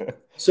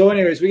 So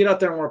anyways, we get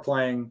out there and we're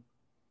playing.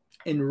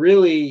 And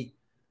really,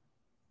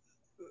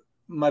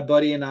 my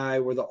buddy and I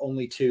were the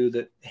only 2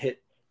 that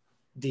hit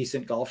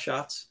decent golf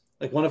shots.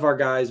 Like, one of our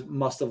guys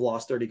must have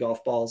lost 30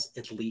 golf balls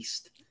at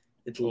least.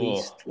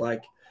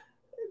 Like,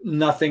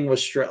 nothing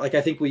was straight. Like,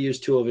 I think we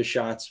used 2 of his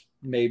shots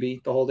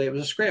maybe the whole day. It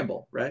was a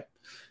scramble, right?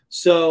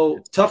 So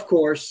tough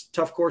course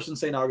in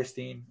St.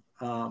 Augustine.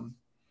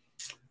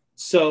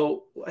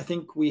 So I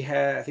think we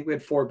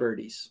had 4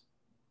 birdies,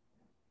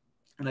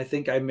 and I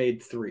think I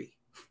made 3,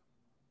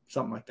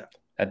 something like that.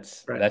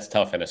 That's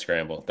tough in a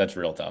scramble. That's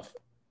real tough.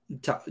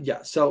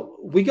 Yeah. So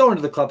we go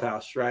into the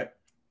clubhouse, right?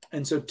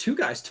 And so 2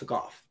 guys took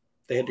off.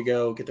 They had to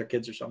go get their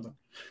kids or something.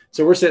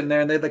 So we're sitting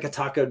there, and they had like a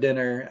taco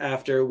dinner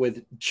after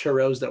with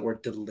churros that were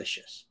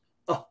delicious.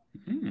 Oh,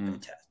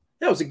 fantastic.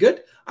 That was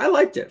I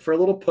liked it for a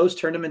little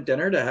post-tournament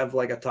dinner to have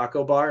like a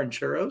taco bar and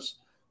churros.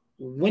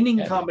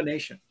 Winning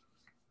combination.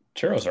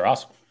 Churros are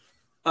awesome.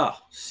 Oh,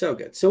 so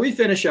good. So we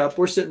finish up.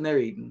 We're sitting there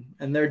eating,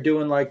 and they're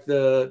doing like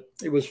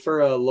it was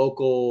for a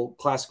local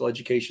classical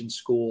education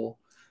school.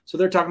 So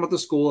they're talking about the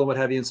school and what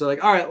have you. And so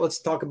like, all right, let's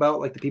talk about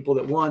like the people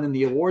that won and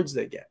the awards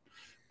they get.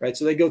 Right.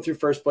 So they go through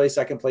first place,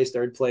 second place,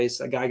 third place.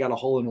 A guy got a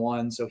hole in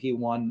one. So he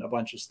won a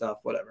bunch of stuff,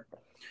 whatever.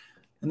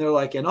 And they're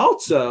like, and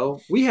also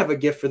we have a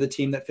gift for the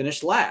team that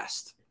finished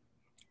last.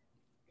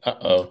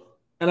 Uh-oh.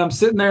 And I'm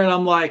sitting there and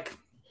I'm like,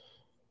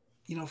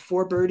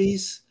 4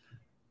 birdies.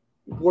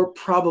 We're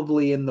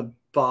probably in the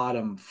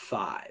bottom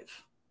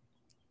 5.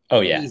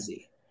 Oh yeah,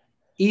 easy.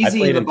 I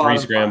played in 3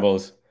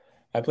 scrambles. 5.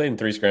 I played in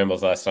 3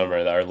 scrambles last summer.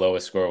 Our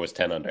lowest score was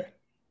 10 under,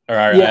 or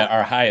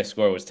our highest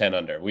score was 10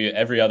 under.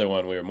 Every other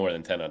one we were more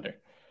than 10 under.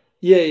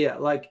 Yeah.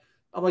 Like,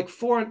 I'm like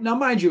 4. Now,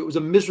 mind you, it was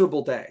a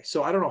miserable day,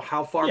 so I don't know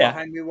how far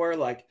behind we were.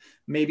 Like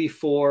maybe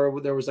 4.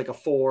 There was like a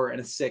 4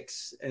 and a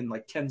 6 and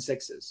like 10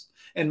 sixes.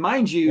 And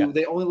mind you,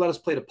 they only let us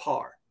play to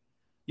par.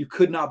 You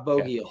could not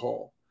bogey a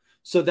hole.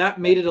 So that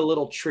made it a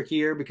little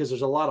trickier because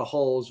there's a lot of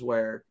holes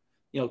where,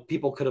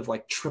 people could have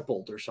like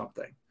tripled or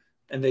something,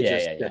 and they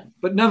just didn't.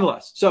 But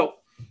nonetheless, so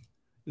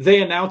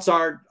they announce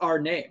our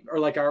name, or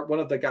like one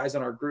of the guys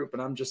in our group,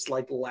 and I'm just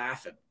like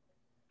laughing.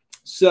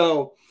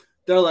 So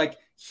they're like,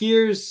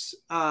 here's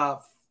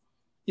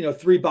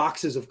 3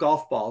 boxes of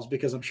golf balls,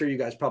 because I'm sure you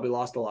guys probably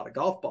lost a lot of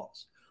golf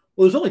balls.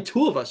 Well, there's only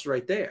 2 of us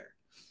right there.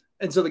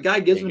 And so the guy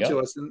gives them to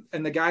us,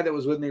 and the guy that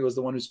was with me was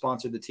the one who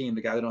sponsored the team,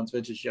 the guy that owns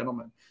Vintage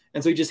Gentleman.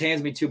 And so he just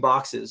hands me 2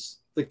 boxes,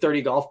 like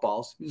 30 golf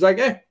balls. He's like,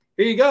 hey,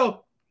 here you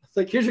go. It's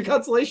like, here's your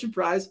consolation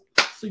prize.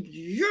 It's like,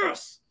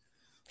 yes.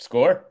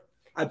 Score.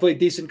 I played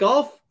decent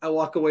golf. I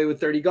walk away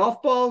with 30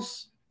 golf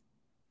balls.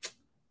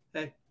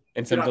 Hey.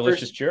 And some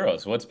delicious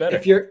churros. What's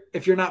better?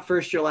 If you're not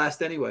first, you're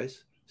last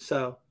anyways.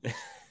 So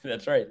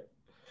That's right.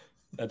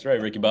 That's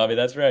right, Ricky Bobby.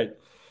 That's right.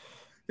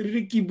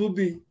 Ricky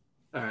Bobby.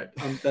 All right.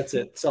 That's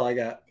it. That's all I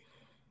got.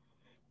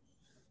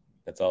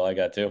 That's all I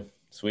got too.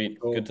 Sweet.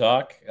 Cool. Good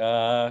talk.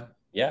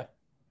 Yeah.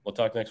 We'll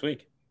talk next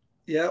week.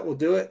 Yeah, we'll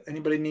do it.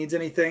 Anybody needs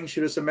anything,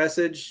 shoot us a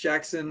message.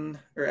 Jackson,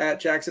 or at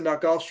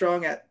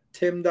Jackson.golfstrong, at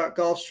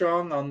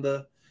Tim.golfstrong on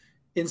the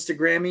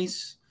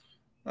Instagrammies.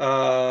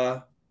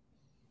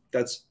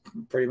 that's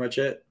pretty much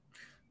it.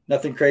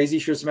 Nothing crazy.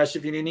 Shoot us a message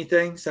if you need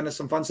anything. Send us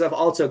some fun stuff.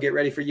 Also, get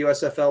ready for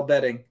USFL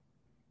betting.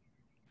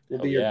 We'll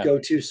be your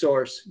go-to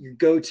source. Your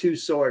go-to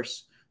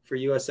source for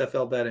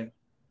USFL betting.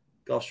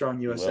 Golf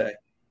Strong USA. Well,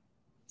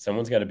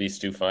 someone's got to be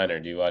Stu Feiner.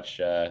 Do you watch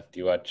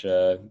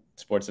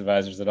Sports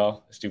Advisors at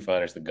all? Stu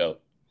Feiner's the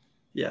GOAT.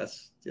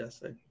 Yes,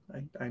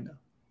 I know.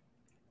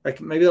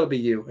 Like maybe it'll be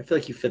you. I feel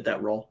like you fit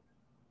that role.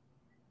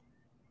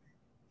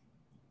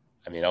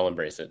 I mean, I'll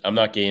embrace it. I'm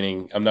not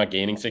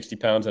gaining 60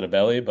 pounds in a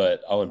belly,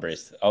 but I'll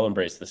embrace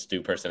the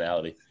Stu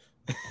personality.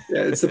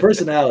 Yeah, it's the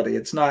personality.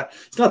 It's not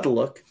the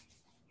look.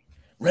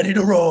 Ready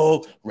to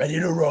roll.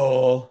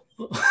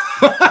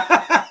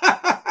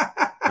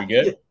 We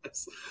good?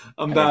 Yes.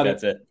 I'm about it.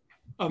 That's it.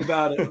 I'm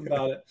about it.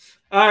 All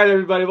right,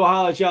 everybody. We'll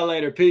holler at y'all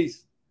later.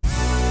 Peace.